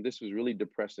 years, and this was really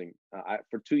depressing.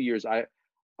 For 2 years,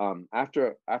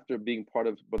 after being part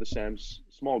of Brother Sam's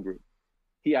small group,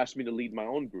 he asked me to lead my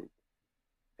own group.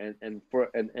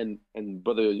 and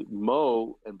brother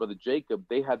Mo and brother Jacob,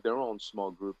 they had their own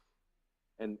small group,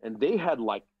 and they had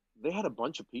a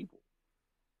bunch of people.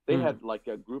 They Hmm. had like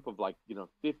a group of like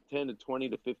 10 to 20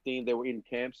 to 15. They were in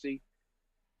Campsie,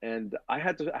 and I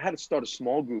had to start a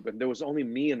small group, and there was only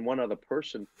me and one other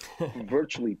person for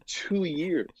virtually 2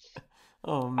 years.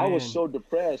 Oh I was man, so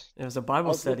depressed. it was a I Bible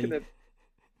was looking study.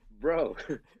 at bro.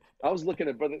 I was looking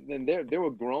at brother, and they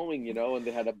were growing, and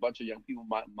they had a bunch of young people.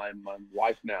 My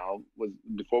wife now was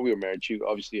before we were married. She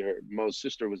obviously her Mo's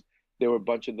sister was. There were a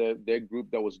bunch of their group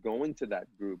that was going to that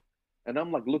group, and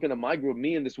I'm like looking at my group,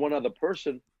 me and this one other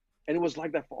person, and it was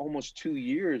like that for almost 2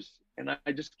 years. And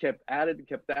I just kept at it and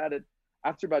kept at it.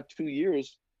 After about 2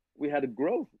 years, we had a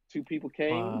growth. Two people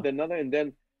came, Wow. then another, and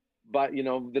then, but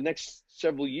the next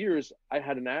several years, I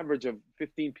had an average of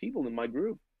 15 people in my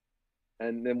group.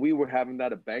 And then we were having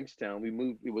that at Bankstown. We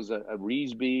moved, it was a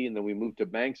Reesby, and then we moved to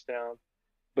Bankstown.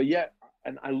 But yet,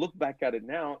 and I look back at it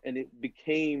now, and it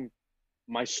became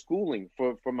my schooling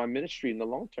for my ministry in the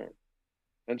long term.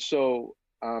 And so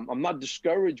I'm not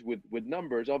discouraged with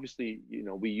numbers. Obviously,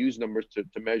 we use numbers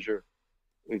to measure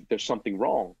if there's something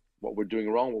wrong,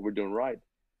 wrong, what we're doing right.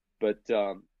 But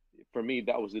for me,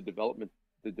 that was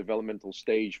the developmental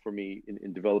stage for me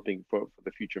in developing for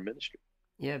the future ministry.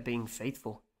 Yeah, being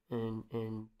faithful and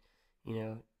you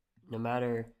know, no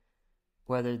matter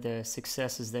whether the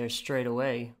success is there straight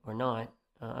away or not.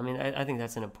 I mean, I think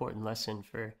that's an important lesson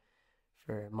for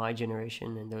my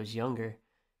generation and those younger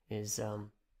is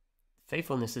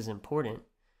faithfulness is important.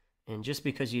 And just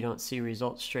because you don't see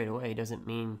results straight away doesn't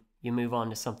mean you move on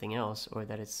to something else or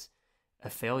that it's a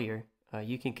failure.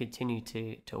 You can continue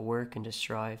to work and to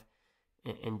strive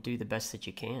and do the best that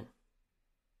you can.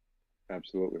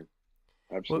 Absolutely.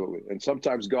 What? Absolutely. And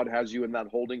sometimes God has you in that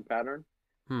holding pattern.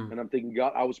 Hmm. And I'm thinking,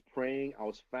 God, I was praying, I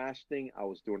was fasting, I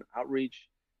was doing outreach.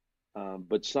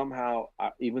 But somehow,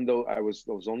 even though there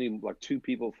was only like two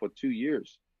people for 2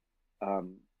 years,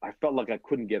 I felt like I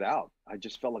couldn't get out. I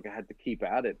just felt like I had to keep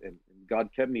at it, and God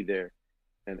kept me there,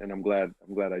 and I'm glad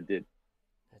I did.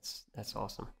 That's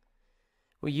awesome.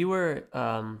 Well, you were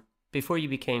before you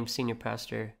became senior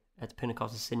pastor at the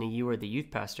Pentecostal Sydney. You were the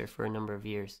youth pastor for a number of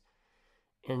years,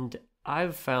 and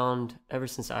I've found ever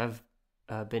since I've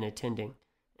been attending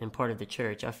and part of the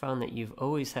church, I found that you've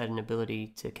always had an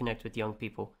ability to connect with young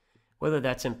people, whether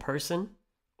that's in person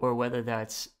or whether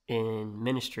that's in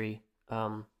ministry.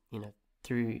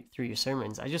 Through your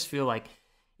sermons, I just feel like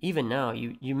even now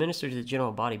you minister to the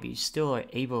general body, but you still are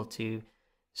able to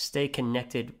stay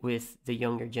connected with the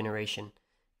younger generation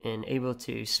and able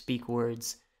to speak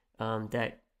words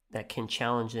that can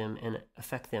challenge them and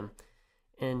affect them.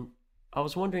 And I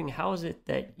was wondering, how is it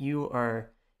that you are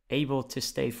able to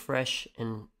stay fresh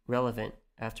and relevant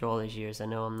after all these years? I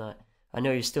know I'm not. I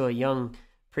know you're still a young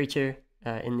preacher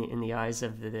in the eyes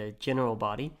of the general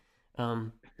body,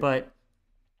 but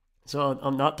so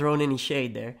I'm not throwing any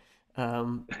shade there.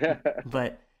 Um,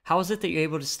 but how is it that you're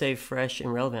able to stay fresh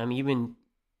and relevant? I mean,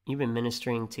 you've been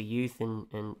ministering to youth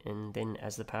and then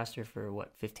as the pastor for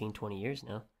what 15, 20 years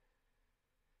now.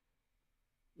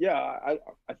 Yeah,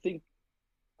 I think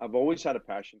I've always had a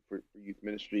passion for youth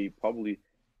ministry. Probably,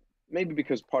 maybe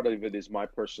because part of it is my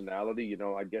personality.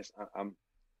 I guess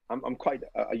I'm quite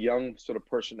a young sort of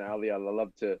personality. I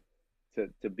love to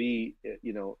be,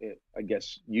 I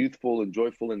guess, youthful and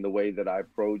joyful in the way that I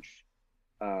approach,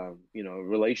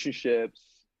 relationships,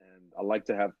 and I like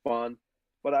to have fun.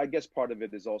 But I guess part of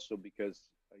it is also because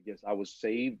I guess I was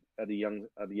saved at a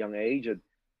young age,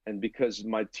 and because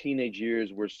my teenage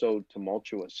years were so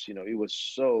tumultuous. It was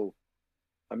so.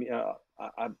 I mean,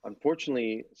 I'm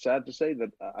unfortunately sad to say that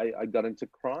I got into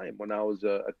crime when I was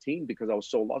a teen because I was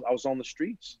so lost. I was on the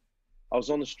streets. I was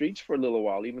on the streets for a little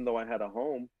while, even though I had a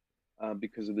home,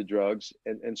 because of the drugs.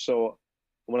 And so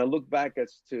when I look back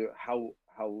as to how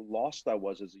lost I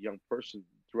was as a young person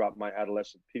throughout my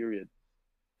adolescent period,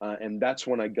 and that's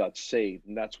when I got saved,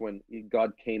 and that's when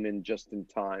God came in just in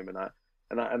time.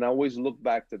 And I always look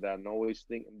back to that, and always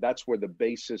think that's where the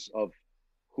basis of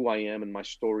who I am and my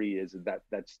story is,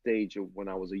 that stage of when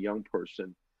I was a young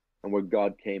person, and where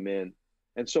God came in.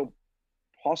 And so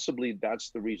possibly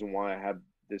that's the reason why I have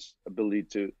this ability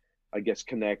to, I guess,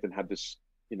 connect and have this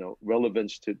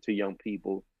relevance to young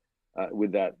people,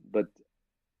 with that. But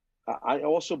I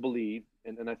also believe,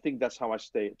 and I think that's how I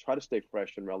try to stay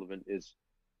fresh and relevant, is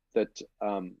that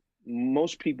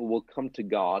most people will come to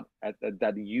God at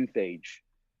that youth age,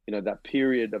 that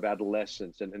period of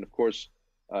adolescence. And of course,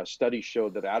 studies show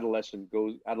that adolescence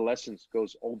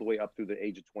goes all the way up through the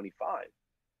age of 25.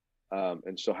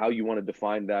 And so how you want to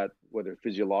define that, whether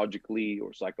physiologically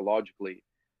or psychologically,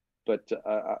 but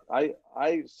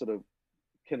I sort of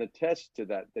can attest to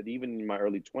that, that even in my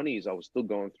early 20s, I was still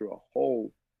going through a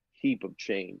whole heap of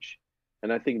change.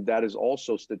 And I think that is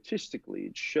also statistically,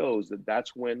 it shows that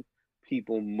that's when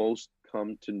people most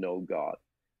come to know God,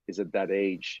 is at that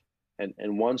age.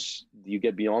 And once you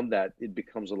get beyond that, it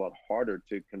becomes a lot harder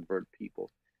to convert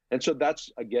people. And so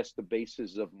that's, I guess, the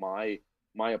basis of my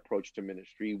approach to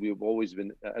ministry. We've always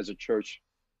been, as a church,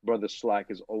 Brother Slack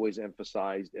has always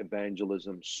emphasized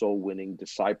evangelism, soul winning,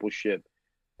 discipleship,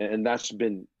 and that's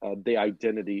been the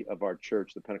identity of our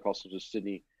church, the Pentecostals of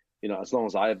Sydney, as long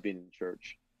as I have been in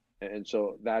church. And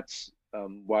so that's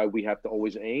why we have to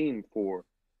always aim for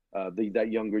that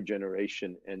younger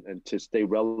generation, and to stay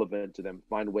relevant to them,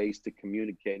 find ways to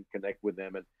communicate and connect with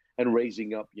them, and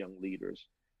raising up young leaders.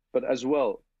 But as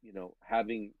well,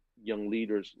 having young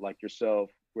leaders like yourself,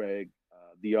 Greg,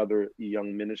 the other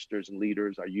young ministers and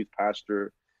leaders, our youth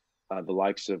pastor, the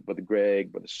likes of Brother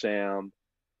Greg, Brother Sam,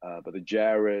 Brother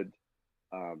Jared,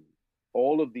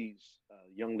 all of these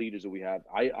young leaders that we have,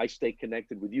 I stay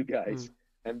connected with you guys,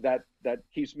 and that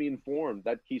keeps me informed.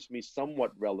 That keeps me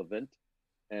somewhat relevant,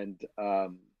 and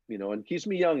and keeps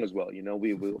me young as well.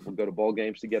 We'll go to ball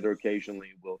games together occasionally.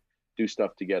 We'll do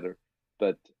stuff together,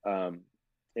 but I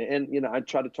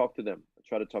try to talk to them. I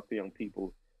try to talk to young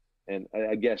people, and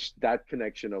I guess that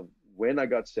connection of when I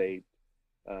got saved,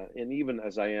 and even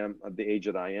as I am at the age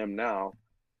that I am now,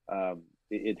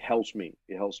 it helps me.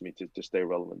 It helps me to stay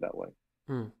relevant that way.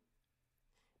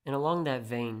 And along that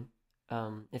vein,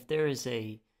 if there is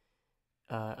a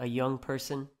young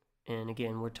person, and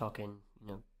again we're talking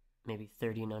maybe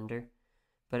 30 and under,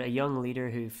 but a young leader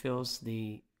who feels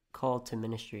the call to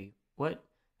ministry, what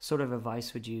sort of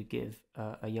advice would you give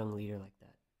a young leader like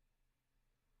that?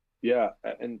 Yeah,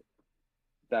 and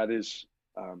that is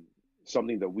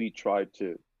something that we try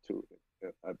to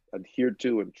adhere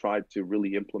to and try to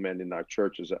really implement in our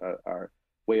church as our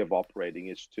way of operating,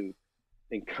 is to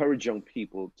encourage young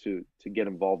people to get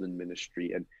involved in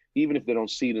ministry. And even if they don't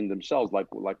see it in themselves, like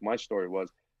my story was,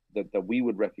 that we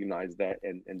would recognize that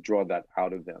and draw that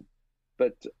out of them.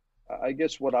 But I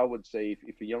guess what I would say,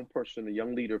 if a young person, a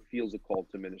young leader feels a call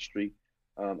to ministry,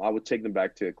 I would take them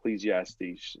back to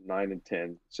Ecclesiastes 9 and 10.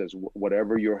 It says,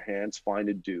 whatever your hands find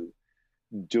to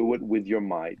do it with your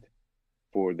might.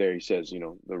 For there he says,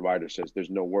 the writer says, there's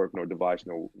no work, nor device,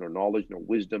 no knowledge, no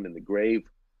wisdom in the grave,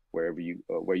 where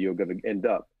you're going to end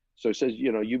up. So it says,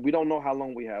 we don't know how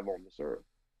long we have on this earth,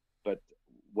 but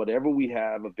whatever we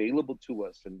have available to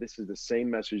us, and this is the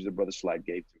same message that Brother Slack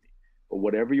gave to me, but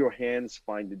whatever your hands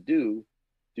find to do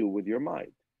it with your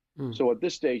might. So at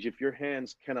this stage, if your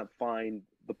hands cannot find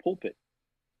the pulpit,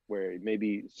 where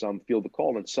maybe some feel the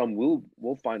call and some will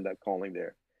find that calling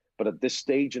there, but at this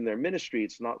stage in their ministry,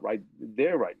 it's not right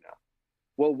there right now.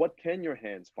 Well, what can your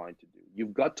hands find to do?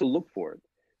 You've got to look for it.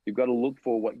 You've got to look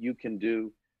for what you can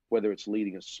do, whether it's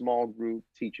leading a small group,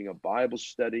 teaching a Bible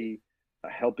study,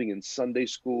 helping in Sunday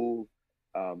school,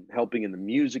 helping in the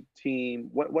music team,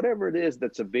 whatever it is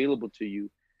that's available to you,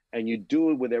 and you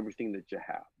do it with everything that you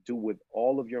have. Do it with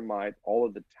all of your might, all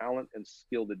of the talent and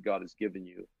skill that God has given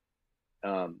you.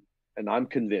 And I'm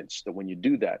convinced that when you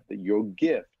do that, that your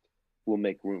gift will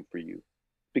make room for you,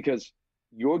 because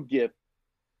your gift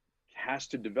has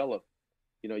to develop.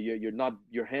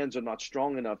 Your hands are not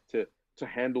strong enough to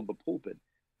handle the pulpit,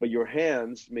 but your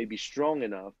hands may be strong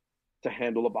enough to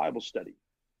handle a Bible study.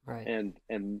 Right.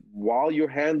 And while you're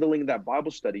handling that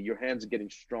Bible study, your hands are getting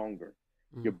stronger.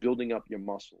 You're building up your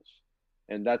muscles.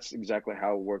 And that's exactly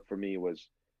how it worked for me. Was,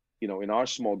 in our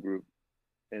small group,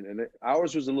 and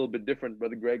ours was a little bit different,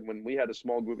 Brother Greg. When we had a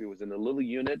small group, it was in a little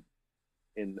unit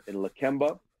in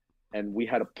Lakemba, and we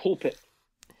had a pulpit.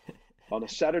 On a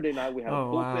Saturday night, we had a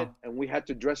pulpit, wow. And we had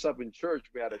to dress up in church.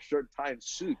 We had a shirt, tie, and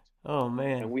suit. Oh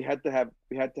man! And we had to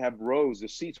have rows. The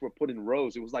seats were put in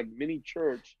rows. It was like mini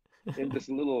church in this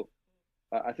little.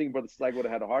 I think Brother Slag would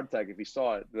have had a heart attack if he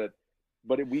saw it.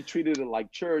 But we treated it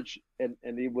like church, and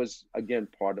it was again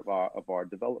part of our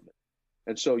development.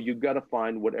 And so you've got to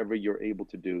find whatever you're able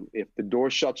to do. If the door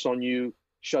shuts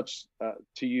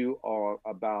to you, or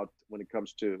about when it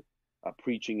comes to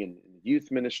preaching in youth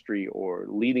ministry or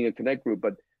leading a connect group,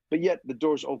 but yet the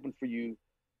door's open for you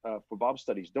for Bible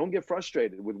studies. Don't get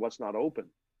frustrated with what's not open,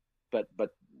 but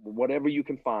whatever you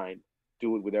can find,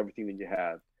 do it with everything that you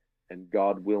have, and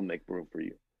God will make room for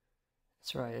you.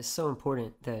 That's right. It's so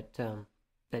important that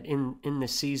that in the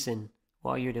season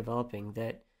while you're developing,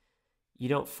 that you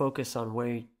don't focus on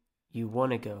where you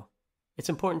want to go. It's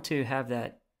important to have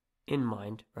that in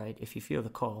mind, right? If you feel the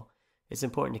call, it's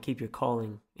important to keep your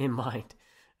calling in mind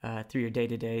through your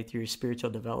day-to-day, through your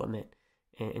spiritual development,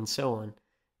 and so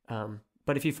on.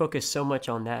 But if you focus so much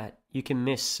on that, you can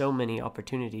miss so many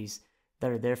opportunities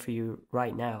that are there for you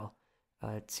right now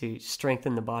to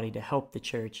strengthen the body, to help the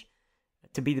church,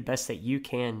 to be the best that you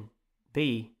can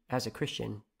be as a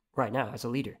Christian right now, as a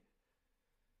leader.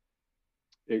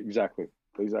 Exactly,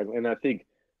 exactly. And I think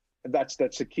that's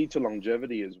the key to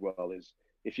longevity as well, is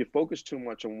if you focus too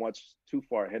much on what's too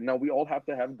far ahead. Now we all have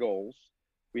to have goals.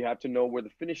 We have to know where the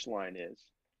finish line is.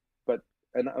 But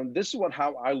this is what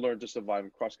how I learned to survive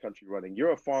in cross country running.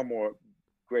 You're a far more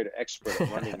greater expert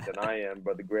at running than I am,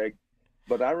 Brother Greg.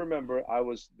 But I remember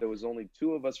there was only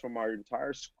two of us from our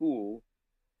entire school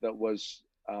that was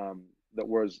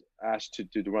asked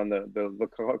to run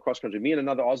the cross country. Me and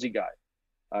another Aussie guy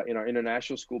in our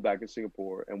international school back in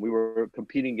Singapore, and we were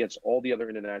competing against all the other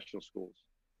international schools.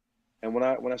 And when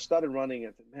I started running,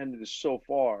 I said, man, it is so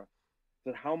far. I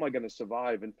said, how am I going to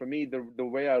survive? And for me, the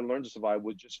way I learned to survive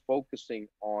was just focusing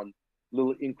on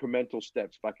little incremental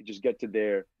steps. If I could just get to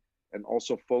there, and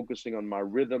also focusing on my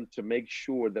rhythm to make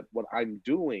sure that what I'm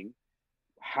doing,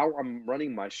 how I'm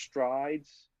running my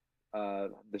strides,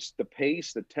 the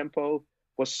pace, the tempo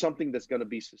was something that's going to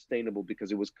be sustainable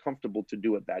because it was comfortable to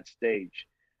do at that stage.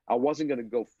 I wasn't going to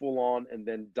go full on and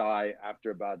then die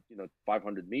after about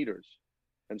 500 meters.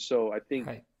 And so I think,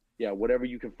 Right. yeah, whatever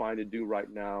you can find to do right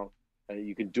now,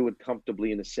 you can do it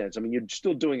comfortably in a sense. I mean, you're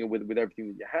still doing it with everything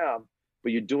that you have,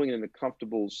 but you're doing it in a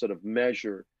comfortable sort of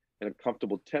measure and a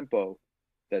comfortable tempo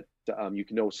that you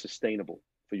can know is sustainable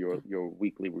for your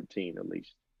weekly routine at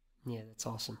least. Yeah, that's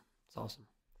awesome. It's awesome.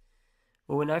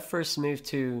 Well, when I first moved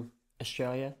to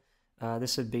Australia,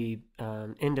 this would be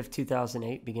end of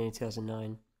 2008, beginning of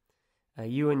 2009.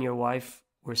 You and your wife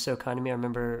were so kind to me. I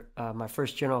remember my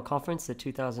first general conference, the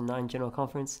 2009 general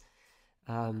conference.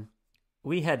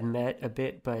 We had met a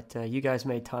bit, but you guys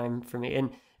made time for me.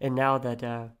 And now that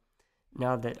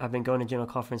I've been going to general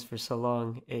conference for so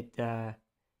long,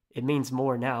 it means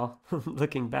more now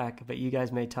looking back. But you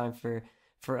guys made time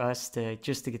for us to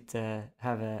get to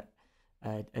have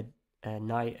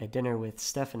a dinner with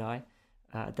Steph and I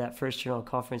at that first general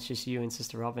conference, just you and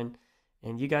Sister Robin.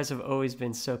 And you guys have always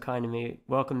been so kind to me,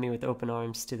 welcomed me with open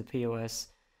arms to the POS.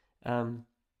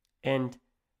 And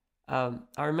I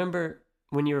remember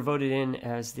when you were voted in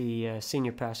as the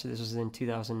senior pastor, this was in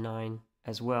 2009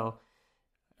 as well,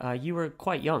 you were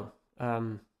quite young.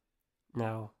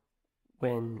 Now,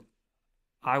 when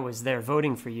I was there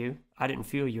voting for you, I didn't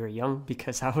feel you were young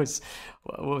because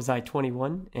what was I,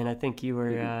 21? And I think you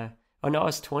were, oh no, I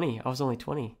was 20. I was only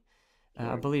 20.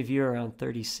 I believe you're around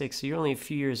 36. So you're only a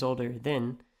few years older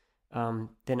than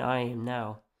I am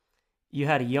now. You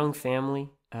had a young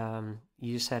family.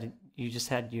 You just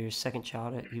had your second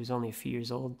child. He was only a few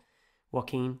years old,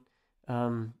 Joaquin.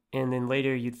 And then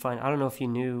later you'd find, I don't know if you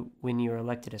knew when you were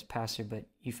elected as pastor, but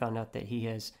you found out that he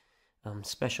has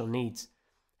special needs.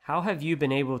 How have you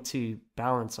been able to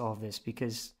balance all of this?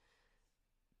 Because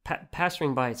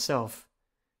pastoring by itself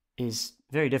is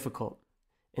very difficult.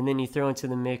 And then you throw into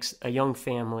the mix a young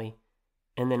family,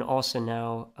 and then also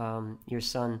now your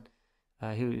son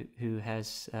who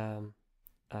has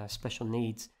special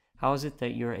needs. How is it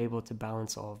that you're able to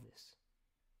balance all of this?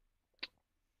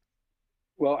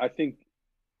 Well, I think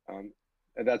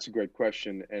that's a great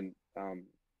question. And,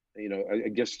 I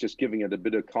guess just giving it a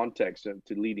bit of context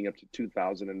to leading up to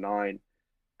 2009,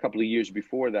 a couple of years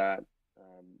before that,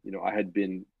 I had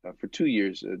been for 2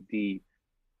 years the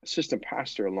assistant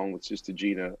pastor along with Sister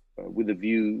Gina with a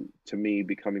view to me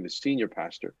becoming the senior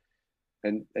pastor.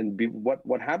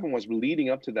 What happened was leading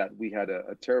up to that, we had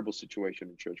a terrible situation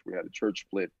in church. We had a church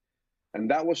split. And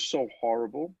that was so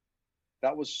horrible.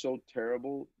 That was so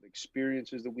terrible. The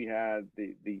experiences that we had,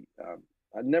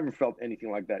 I never felt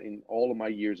anything like that in all of my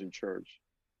years in church.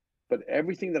 But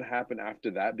everything that happened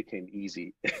after that became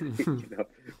easy,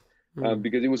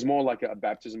 because it was more like a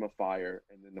baptism of fire.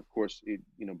 And then, of course,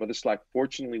 Brother Slack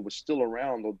fortunately was still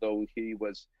around, although he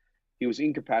was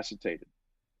incapacitated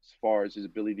as far as his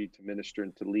ability to minister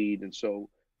and to lead. And so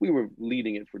we were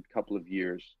leading it for a couple of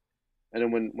years. And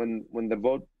then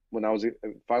when I was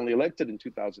finally elected in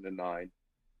 2009,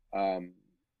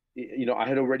 I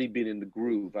had already been in the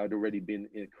groove. I'd already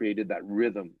created that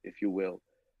rhythm, if you will,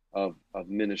 of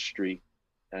ministry.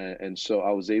 And so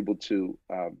I was able to,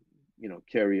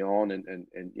 carry on and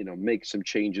make some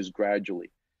changes gradually.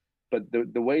 But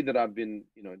the way that I've been,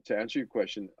 to answer your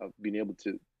question of being able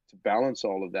to balance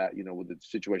all of that, with the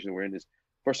situation we're in is,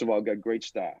 first of all, I've got great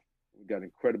staff. We've got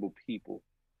incredible people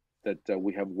that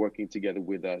we have working together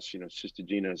with us. Sister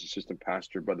Gina as assistant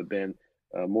pastor, Brother Ben,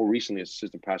 more recently as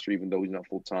assistant pastor, even though he's not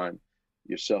full time.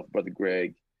 Yourself, Brother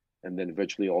Greg, and then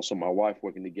eventually also my wife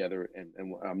working together, and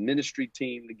our ministry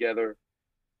team together,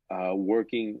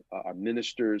 working our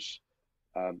ministers,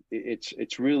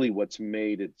 it's really what's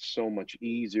made it so much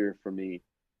easier for me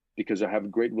because I have a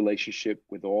great relationship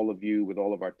with all of you, with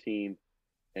all of our team,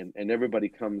 and everybody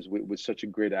comes with such a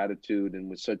great attitude and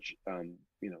with such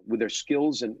with their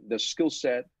skills and their skill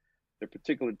set, their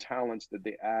particular talents that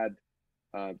they add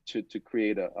to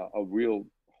create a real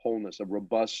wholeness, a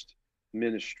robust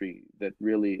ministry that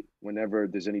really, whenever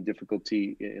there's any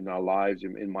difficulty in our lives,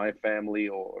 in my family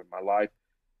or in my life,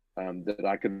 that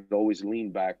I could always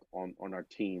lean back on our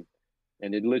team.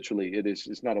 And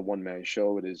it's not a one man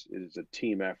show. It is a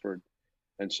team effort.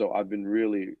 And so I've been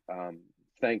really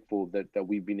thankful that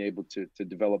we've been able to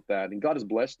develop that, and God has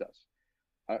blessed us.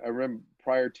 I remember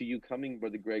prior to you coming,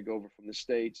 Brother Greg, over from the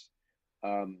States,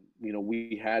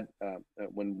 we had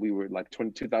when we were like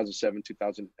 2007,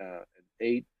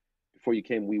 2008, before you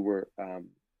came, we were,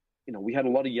 we had a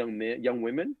lot of young men, young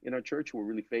women in our church who were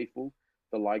really faithful,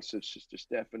 the likes of Sister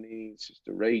Stephanie,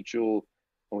 Sister Rachel,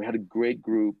 and we had a great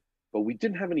group, but we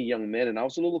didn't have any young men, and I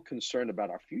was a little concerned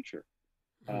about our future.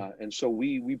 And so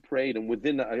we prayed, and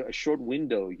within a short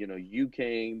window, you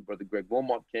came, Brother Greg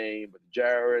Wilmot came, Brother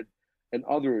Jared, and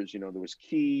others. There was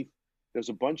Keith. There's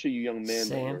a bunch of you young men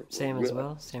that Sam as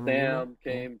well. Sam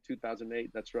came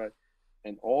 2008. That's right.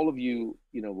 And all of you,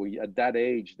 were at that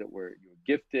age that you're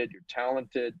gifted, you're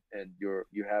talented, and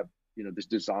you have this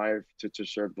desire to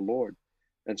serve the Lord.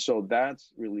 And so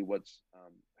that's really what's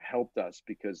helped us,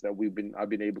 because I've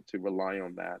been able to rely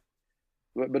on that.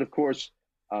 But of course,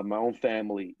 my own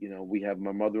family, we have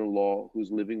my mother-in-law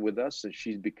who's living with us, and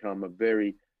she's become a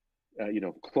very,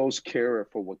 close carer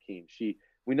for Joaquin.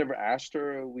 We never asked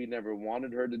her, we never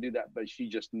wanted her to do that, but she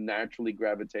just naturally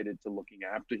gravitated to looking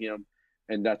after him.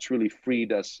 And that's really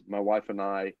freed us, my wife and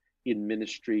I, in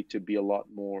ministry to be a lot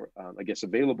more,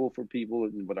 available for people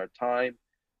and with our time,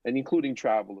 and including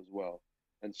travel as well.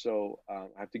 And so I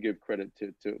have to give credit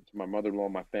to my mother-in-law,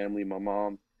 my family, my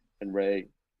mom, and Ray.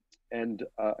 And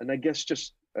I guess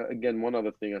just again, one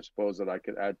other thing I suppose that I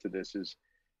could add to this is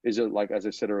like, as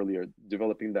I said earlier,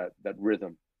 developing that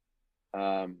rhythm,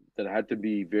 that I had to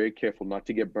be very careful not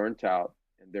to get burnt out.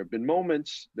 And there have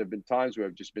been times where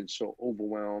I've just been so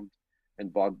overwhelmed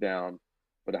and bogged down,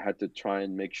 but I had to try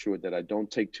and make sure that I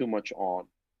don't take too much on,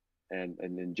 and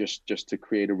then just to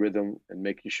create a rhythm and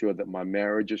making sure that my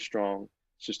marriage is strong.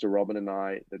 Sister Robin and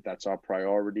I, that's our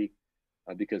priority,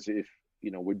 because if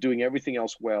we're doing everything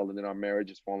else well, and then our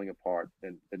marriage is falling apart,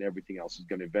 then everything else is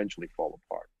going to eventually fall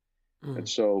apart. And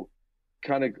so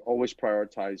kind of always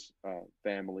prioritize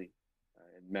family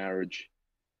and marriage.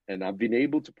 And I've been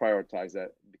able to prioritize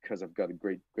that because I've got a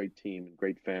great team and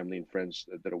great family and friends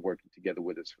that are working together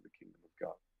with us for the kingdom of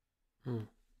God.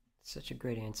 Such a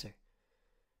great answer.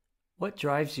 What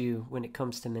drives you when it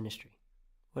comes to ministry?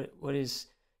 What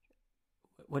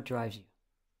drives you?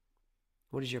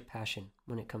 What is your passion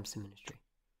when it comes to ministry?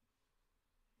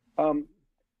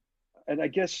 And I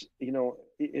guess,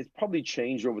 it's probably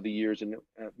changed over the years. And,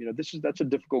 that's a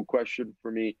difficult question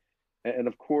for me. And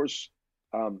of course,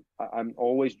 I'm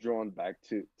always drawn back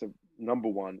to number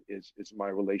one is my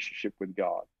relationship with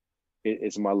God.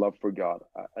 It's my love for God.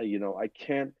 I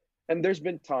can't, and there's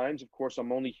been times, of course,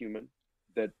 I'm only human,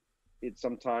 that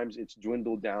sometimes it's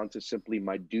dwindled down to simply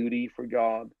my duty for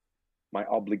God, my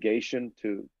obligation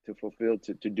to fulfill,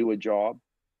 to do a job.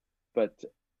 But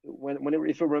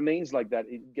if it remains like that,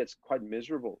 it gets quite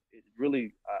miserable. It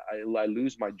really, I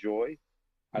lose my joy.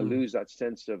 I lose that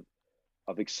sense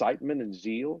of excitement and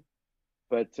zeal.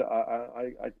 But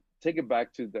I take it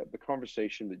back to the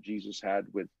conversation that Jesus had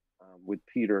with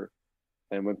Peter.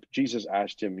 And when Jesus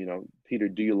asked him, Peter,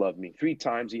 do you love me? 3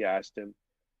 times he asked him.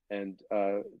 And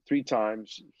 3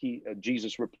 times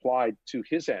Jesus replied to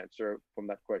his answer from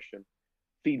that question,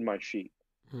 feed my sheep.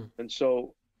 And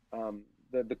so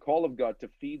the call of God to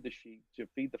feed the sheep, to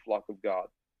feed the flock of God,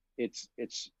 it's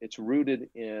rooted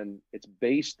it's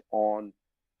based on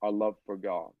our love for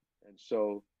God. And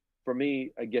so for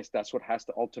me, I guess that's what has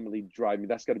to ultimately drive me.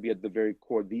 That's got to be at the very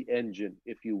core, the engine,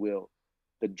 if you will,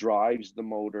 that drives the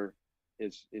motor,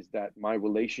 is that my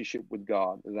relationship with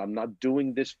God. And I'm not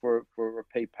doing this for a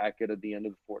pay packet at the end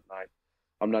of the fortnight.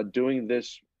 I'm not doing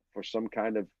this for some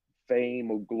kind of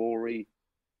fame or glory,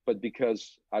 but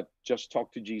because I've just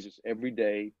talked to Jesus every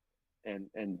day,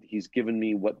 and he's given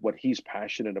me what he's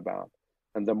passionate about.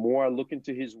 And the more I look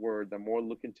into his word, the more I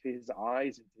look into his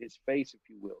eyes, into his face, if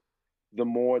you will, the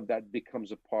more that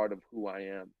becomes a part of who I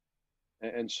am.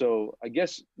 And so I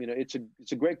guess,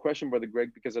 it's a great question, Brother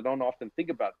Greg, because I don't often think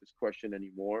about this question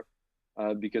anymore,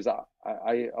 because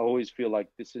I always feel like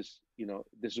this is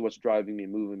what's driving me,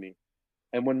 moving me.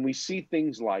 And when we see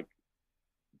things like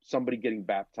somebody getting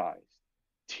baptized,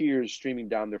 tears streaming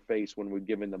down their face when we're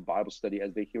giving them Bible study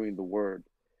as they're hearing the word.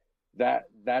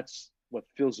 That's what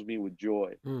fills me with joy.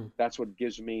 Mm. That's what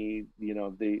gives me,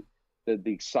 the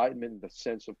excitement, the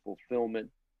sense of fulfillment,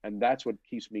 and that's what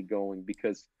keeps me going.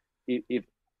 Because if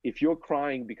if you're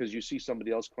crying because you see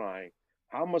somebody else crying,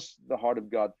 how must the heart of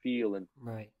God feel? And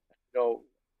Right. you know,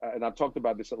 and I've talked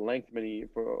about this at length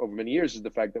for over many years, is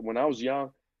the fact that when I was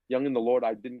young in the Lord,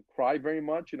 I didn't cry very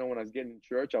much. When I was getting in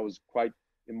church, I was quite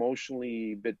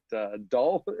emotionally a bit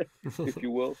dull, if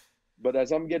you will. But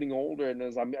as I'm getting older, and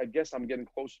I guess I'm getting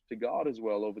closer to God as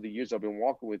well over the years I've been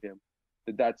walking with Him,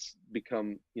 that's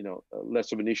become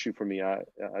less of an issue for me.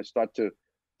 I start to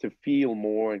feel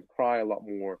more and cry a lot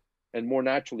more and more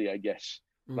naturally, I guess,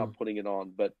 Mm. not putting it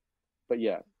on. But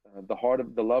yeah, the heart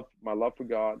of the love, my love for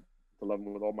God, to love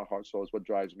Him with all my heart, soul, is what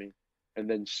drives me. And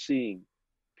then seeing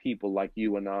people like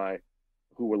you and I,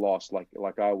 who were lost, like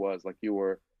I was, like you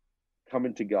were,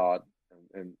 coming to God,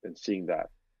 and seeing that.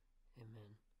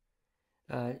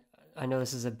 Amen. I know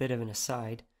this is a bit of an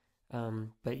aside,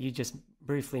 but you just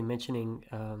briefly mentioning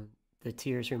the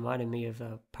tears reminded me of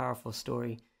a powerful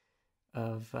story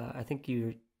of, I think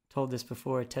you told this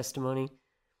before, a testimony.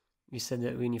 You said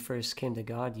that when you first came to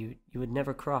God, you would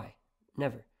never cry,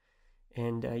 never.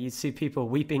 And you'd see people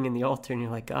weeping in the altar, and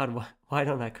you're like, God, why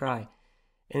don't I cry?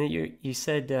 And you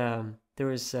said there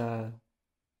was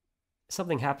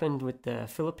something happened with the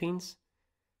Philippines,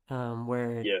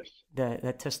 where Yes.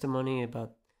 that testimony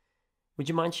about. Would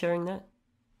you mind sharing that?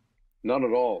 Not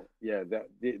at all. Yeah,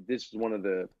 this is one of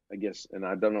the, I guess, and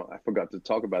I don't know, I forgot to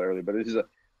talk about it earlier, but this is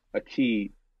a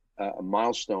key, a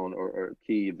milestone, or a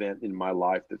key event in my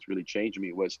life that's really changed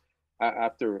me. Was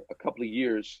after a couple of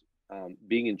years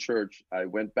being in church, I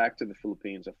went back to the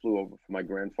Philippines. I flew over for my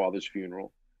grandfather's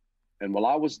funeral, and while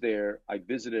I was there, I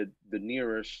visited the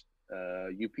nearest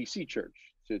UPC church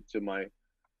to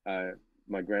uh,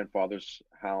 my grandfather's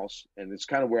house, and it's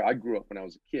kind of where I grew up when I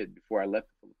was a kid before I left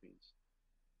the Philippines.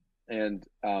 And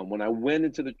when I went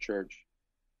into the church,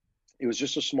 it was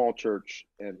just a small church,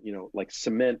 and like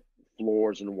cement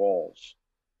floors and walls.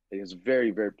 It was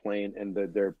very, very plain, and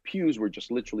their pews were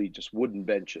just literally just wooden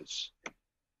benches.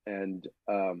 And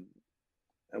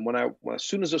as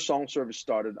soon as the song service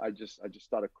started, I just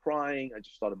started crying. I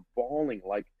just started bawling,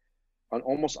 like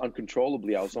almost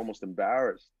uncontrollably. I was almost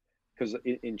embarrassed because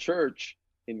in church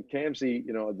in KMC,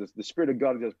 the Spirit of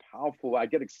God is just powerful. I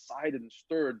get excited and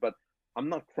stirred, but I'm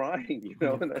not crying, You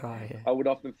never and cry. Yeah. I would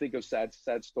often think of sad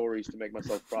stories to make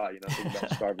myself cry. Think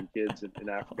about starving kids in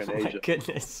Africa and Oh my Asia.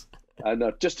 goodness. And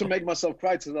just to make myself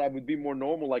cry so that I would be more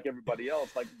normal like everybody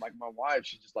else. Like my wife,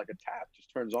 she's just like a tap,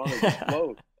 just turns on and just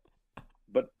flows.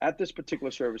 But at this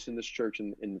particular service in this church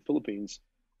in the Philippines,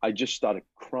 I just started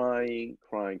crying,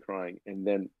 crying, crying. And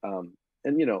then,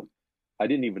 I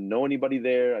didn't even know anybody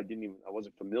there. I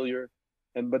wasn't familiar.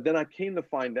 But then I came to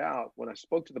find out when I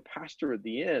spoke to the pastor at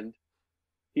the end.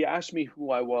 He asked me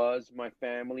who I was, my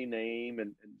family name,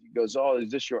 and he goes, "Oh,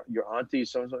 is this your auntie?"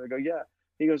 So I go, "Yeah."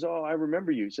 He goes, "Oh, I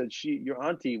remember you." He said, your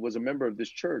auntie was a member of this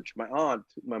church. My aunt,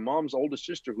 my mom's oldest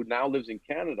sister, who now lives in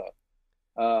Canada.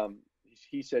 Um,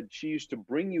 he said she used to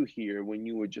bring you here when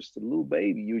you were just a little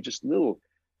baby. You were just little,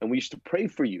 and we used to pray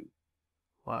for you.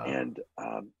 Wow. And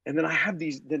then I had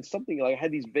these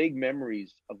vague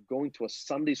memories of going to a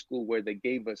Sunday school where they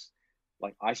gave us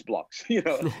like ice blocks,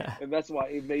 and that's why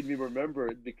it made me remember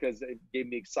it, because it gave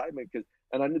me excitement.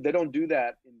 And I knew they don't do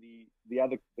that in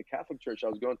the Catholic church I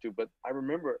was going to, but I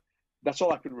remember that's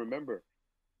all I could remember.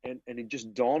 And it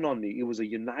just dawned on me. It was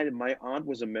my aunt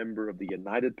was a member of the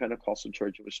United Pentecostal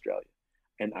Church of Australia,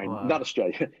 and not Wow.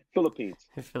 Australia, Philippines.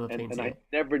 Philippines. And Yeah. I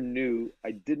never knew,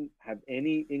 I didn't have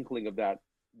any inkling of that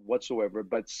whatsoever.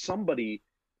 But somebody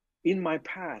in my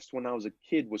past, when I was a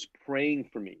kid, was praying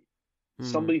for me. Mm.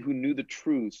 Somebody who knew the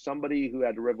truth, somebody who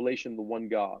had a revelation of the one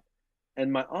God.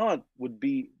 And my aunt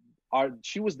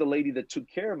she was the lady that took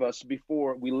care of us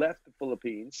before we left the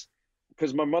Philippines,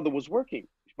 because my mother was working.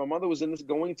 My mother was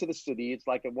going to the city. It's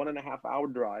like a 1.5 hour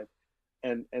drive.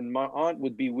 And my aunt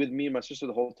would be with me and my sister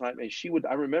the whole time. And she would,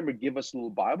 I remember, give us little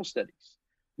Bible studies,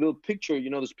 little picture,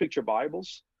 those picture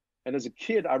Bibles. And as a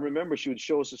kid, I remember she would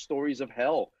show us the stories of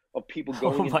hell, of people Oh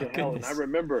going my into hell. And I goodness.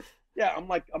 remember, yeah, I'm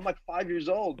like 5 years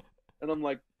old, and I'm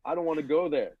like, I don't want to go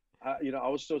there. I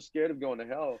was so scared of going to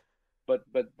hell. But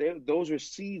those were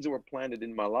seeds that were planted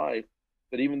in my life,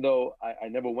 that even though I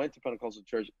never went to Pentecostal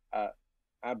church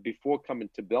before coming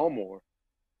to Belmore,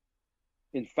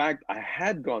 in fact, I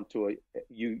had gone to a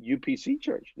UPC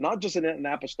church, not just an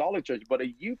apostolic church, but a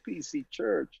UPC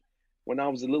church when I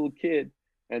was a little kid.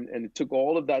 And it took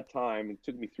all of that time, and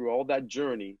took me through all that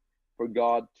journey for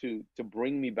God to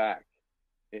bring me back.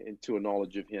 into a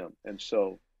knowledge of Him. And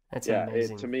so, That's yeah,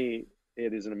 it to amazing. me,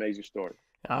 it is an amazing story.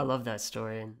 I love that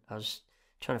story, and I was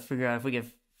trying to figure out if we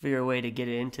could figure a way to get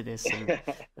it into this, and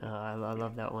I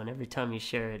love that one. Every time you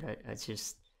share it, I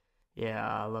just, yeah,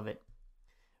 I love it.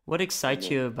 What excites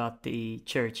Amen. you about the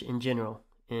church in general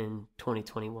in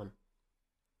 2021?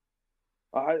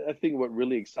 I think what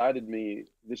really excited me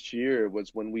this year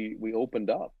was when we opened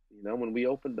up. When we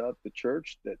opened up the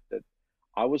church, that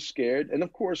I was scared. And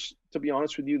of course, to be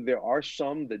honest with you, there are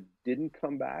some that didn't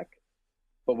come back.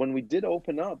 But when we did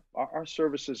open up, our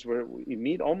services were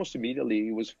almost immediately.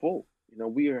 It was full.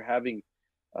 We are having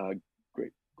uh,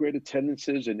 great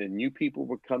attendances, and new people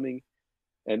were coming.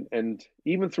 And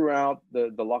even throughout the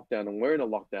lockdown, and we're in a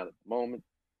lockdown at the moment,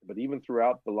 but even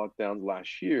throughout the lockdowns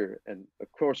last year, and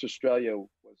of course, Australia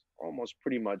was almost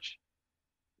pretty much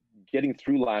getting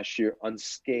through last year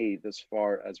unscathed as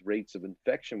far as rates of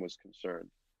infection was concerned.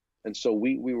 And so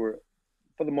we were,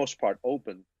 for the most part,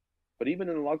 open. But even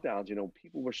in the lockdowns,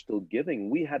 people were still giving.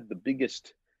 We had the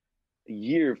biggest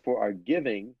year for our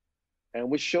giving, and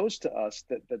which shows to us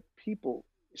that people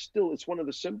still, it's one of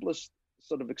the simplest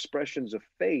sort of expressions of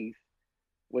faith,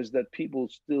 was that people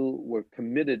still were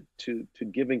committed to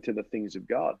giving to the things of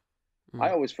God. I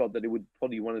Mm, always felt that it would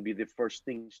probably want to be the first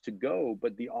things to go,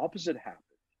 but the opposite happened.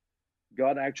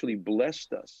 God actually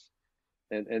blessed us,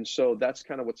 and so that's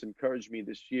kind of what's encouraged me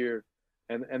this year.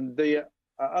 And the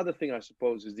other thing, I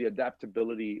suppose, is the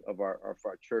adaptability of our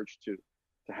church to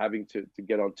having to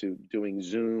get onto doing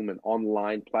Zoom and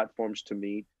online platforms to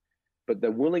meet, but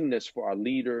the willingness for our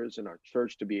leaders and our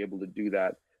church to be able to do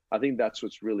that. I think that's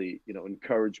what's really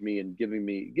encouraged me and giving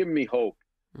me hope.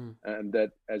 mm, And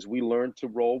that as we learn to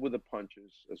roll with the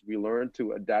punches, as we learn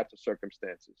to adapt to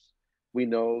circumstances, we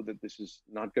know that this is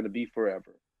not going to be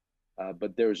forever.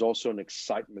 But there's also an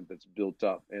excitement that's built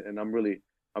up, and I'm really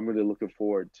looking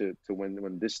forward to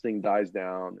when this thing dies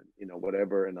down, and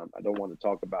whatever. And I don't want to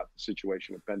talk about the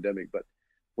situation with pandemic, but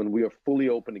when we are fully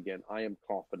open again, I am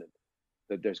confident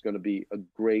that there's going to be a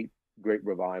great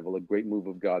revival, a great move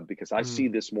of God, because I see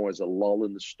mm. this more as a lull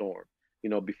in the storm.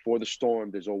 Before the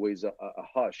storm, there's always a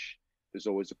hush, there's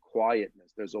always a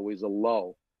quietness, there's always a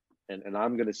lull, and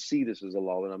I'm going to see this as a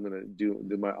lull, and I'm going to do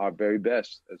our very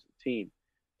best as a team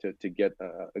to get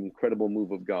an incredible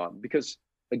move of God, because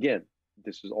again,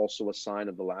 this is also a sign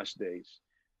of the last days,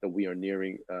 that we are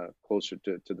nearing closer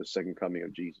to the second coming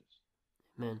of Jesus.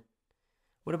 Man,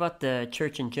 what about the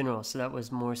church in general? So that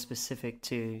was more specific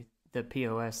to the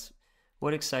POS.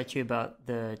 What excites you about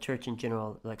the church in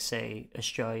general, like say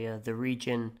Australia, the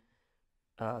region,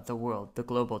 the world, the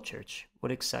global church?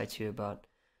 What excites you about,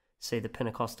 say, the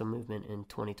Pentecostal movement in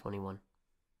 2021?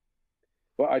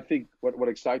 Well, I think what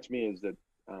excites me is that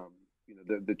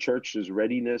the church's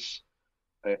readiness,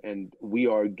 and we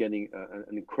are getting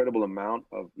an incredible amount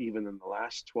of, even in the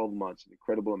last 12 months, an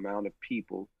incredible amount of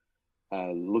people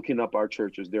looking up our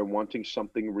churches. They're wanting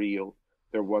something real.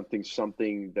 They're wanting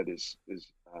something that is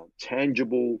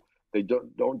tangible. They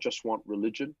don't just want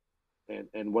religion.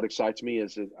 And what excites me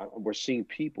is that we're seeing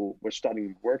people. We're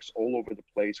starting works all over the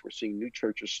place. We're seeing new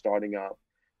churches starting up.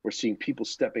 We're seeing people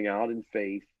stepping out in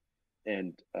faith,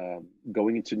 and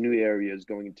going into new areas,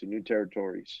 going into new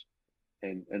territories.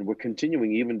 And we're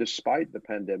continuing, even despite the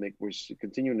pandemic, we're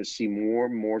continuing to see more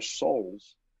and more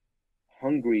souls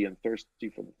hungry and thirsty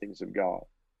for the things of God.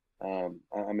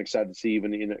 I'm excited to see,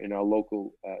 even in our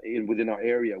local, within our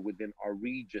area, within our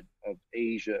region of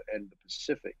Asia and the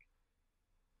Pacific.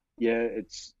 Yeah,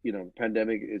 it's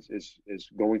pandemic is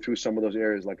going through some of those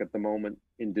areas. Like at the moment,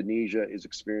 Indonesia is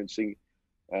experiencing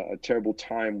a terrible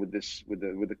time with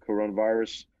the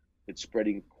coronavirus. It's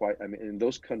spreading quite. I mean, in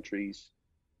those countries,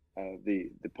 the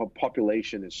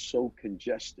population is so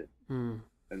congested, Mm,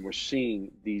 and we're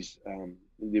seeing the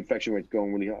infection rates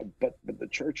going really high. But the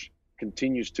church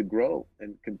continues to grow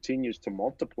and continues to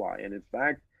multiply, and in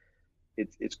fact,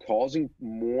 it's causing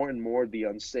more and more of the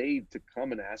unsaved to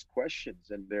come and ask questions,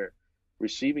 and they're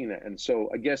receiving that. And so,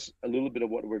 I guess a little bit of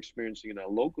what we're experiencing in our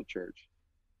local church,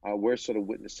 we're sort of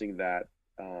witnessing that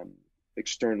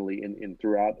externally in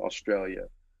throughout Australia,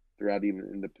 throughout even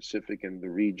in the Pacific and the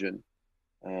region.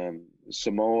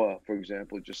 Samoa, for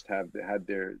example, just had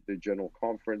their general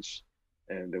conference,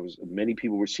 and there was many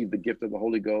people received the gift of the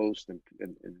Holy Ghost, and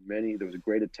many there was a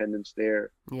great attendance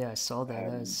there. yeah, I saw that.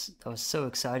 Um, That was so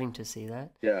exciting to see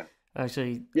that. yeah,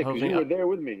 Actually, yeah, because hoping. you were there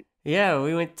with me. Yeah,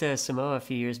 we went to Samoa a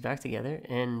few years back together,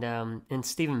 and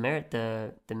Stephen Merritt,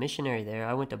 the missionary there,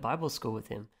 I went to Bible school with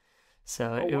him. So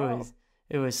Oh wow,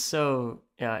 it was so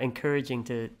encouraging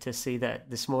to see that.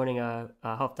 This morning I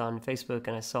hopped on Facebook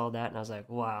and I saw that, and I was like,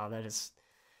 wow, that is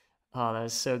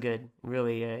so good.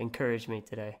 Really encouraged me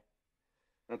today.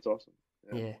 That's awesome.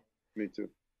 Yeah, Yeah. me too.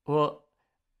 Well,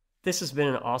 this has been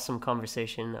an awesome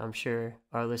conversation. I'm sure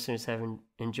our listeners have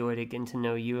enjoyed it, getting to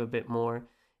know you a bit more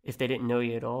if they didn't know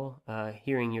you at all,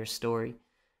 hearing your story.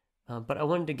 But I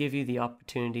wanted to give you the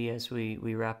opportunity as we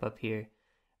wrap up here.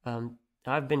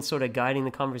 I've been sort of guiding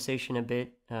the conversation a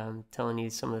bit, telling you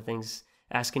some of the things,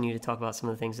 asking you to talk about some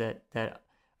of the things that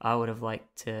I would have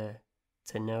liked to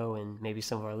know, and maybe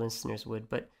some of our listeners would.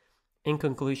 But in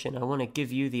conclusion, I want to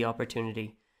give you the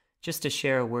opportunity just to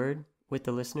share a word with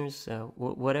the listeners,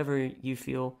 whatever you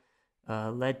feel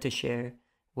led to share,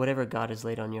 whatever God has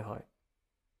laid on your heart.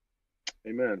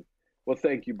 Amen. Well,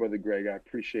 thank you, Brother Greg. I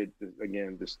appreciate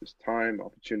this time,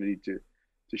 opportunity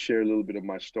to share a little bit of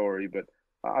my story. But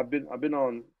I've been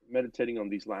on meditating on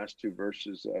these last two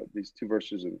verses,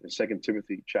 in 2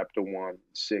 Timothy chapter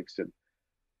 1:6,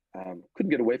 and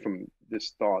couldn't get away from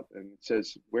this thought. And it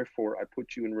says, "Wherefore I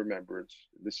put you in remembrance."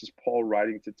 This is Paul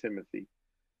writing to Timothy,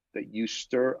 that you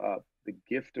stir up the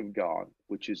gift of God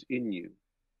which is in you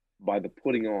by the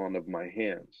putting on of my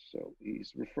hands. So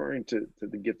he's referring to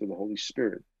the gift of the Holy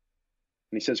Spirit.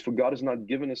 And he says, "For God has not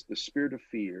given us the spirit of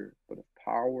fear, but of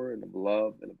power and of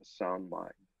love and of a sound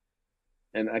mind."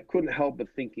 And I couldn't help but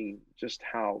thinking just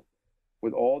how,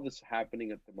 with all this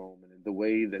happening at the moment, and the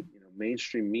way that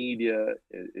mainstream media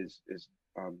is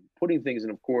putting things,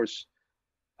 and of course,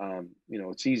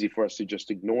 it's easy for us to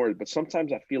just ignore it. But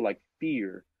sometimes I feel like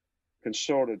fear can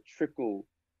sort of trickle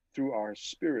through our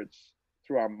spirits,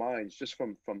 through our minds, just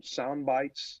from sound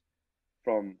bites,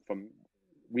 from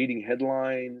reading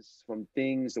headlines, from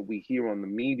things that we hear on the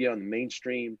media, on the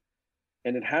mainstream.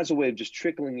 And it has a way of just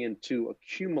trickling in to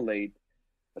accumulate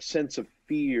a sense of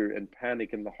fear and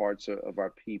panic in the hearts of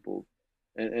our people.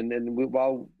 And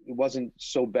while it wasn't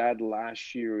so bad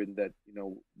last year in that,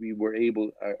 we were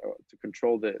able to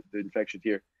control the infection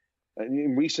here,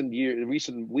 in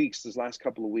recent weeks, this last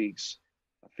couple of weeks,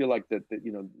 I feel like that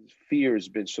fear has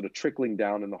been sort of trickling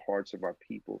down in the hearts of our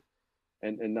people.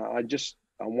 And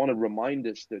I want to remind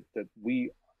us that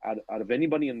we, out of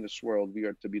anybody in this world, we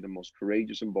are to be the most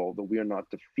courageous and bold, that we are not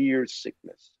to fear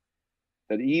sickness.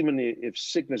 That even if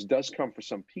sickness does come for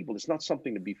some people, it's not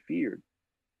something to be feared,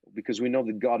 because we know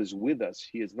that God is with us.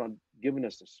 He has not given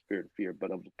us the spirit of fear,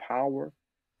 but of power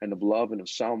and of love and of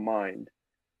sound mind.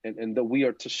 And that we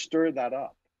are to stir that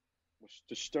up,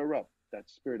 to stir up that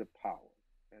spirit of power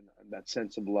and that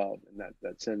sense of love and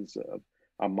that sense of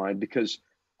our mind, because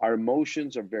our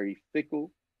emotions are very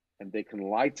fickle and they can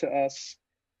lie to us.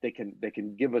 They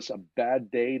can give us a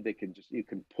bad day. You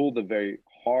can pull the very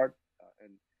heart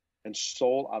and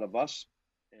soul out of us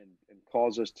and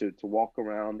cause us to walk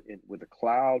around with a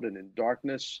cloud and in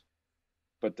darkness.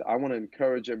 But I want to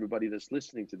encourage everybody that's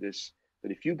listening to this,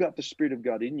 that if you got the Spirit of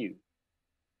God in you,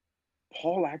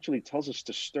 Paul actually tells us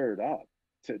to stir it up,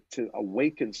 to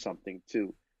awaken something,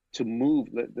 to move,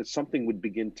 that something would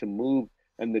begin to move,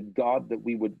 and that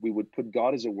we would put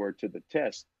God, as it were, to the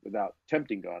test without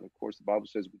tempting God. Of course, the Bible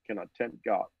says we cannot tempt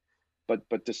God,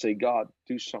 but to say, God,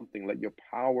 do something. Let your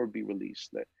power be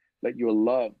released. Let your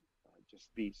love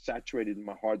just be saturated in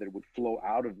my heart, that it would flow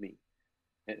out of me,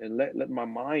 and let my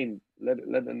mind let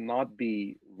it not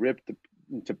be ripped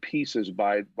into pieces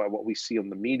by what we see on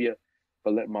the media.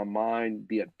 But let my mind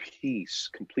be at peace,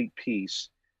 complete peace,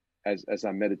 as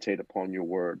I meditate upon your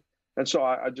word. And so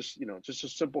I just, just a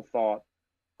simple thought,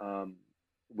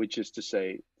 which is to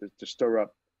say, to stir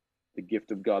up the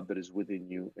gift of God that is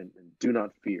within you, and do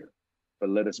not fear, but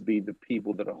let us be the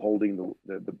people that are holding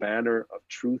the banner of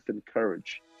truth and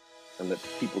courage, and let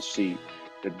people see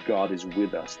that God is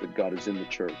with us, that God is in the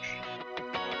church.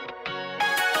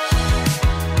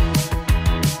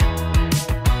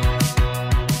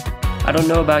 I don't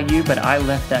know about you, but I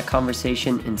left that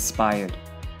conversation inspired.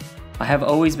 I have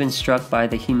always been struck by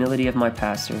the humility of my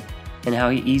pastor and how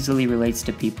he easily relates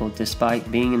to people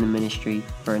despite being in the ministry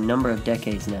for a number of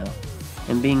decades now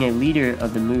and being a leader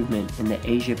of the movement in the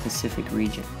Asia Pacific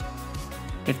region.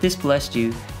 If this blessed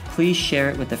you, please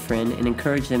share it with a friend and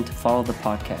encourage them to follow the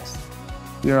podcast.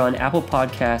 We are on Apple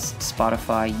Podcasts,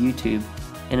 Spotify, YouTube,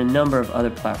 and a number of other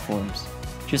platforms.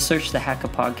 Just search the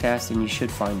Hacka Podcast and you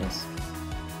should find us.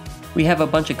 We have a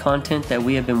bunch of content that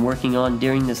we have been working on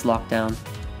during this lockdown,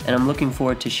 and I'm looking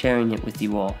forward to sharing it with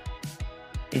you all.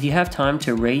 If you have time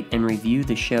to rate and review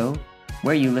the show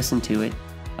where you listen to it,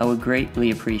 I would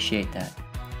greatly appreciate that.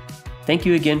 Thank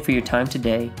you again for your time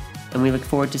today, and we look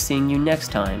forward to seeing you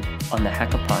next time on the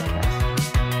Hacka Podcast.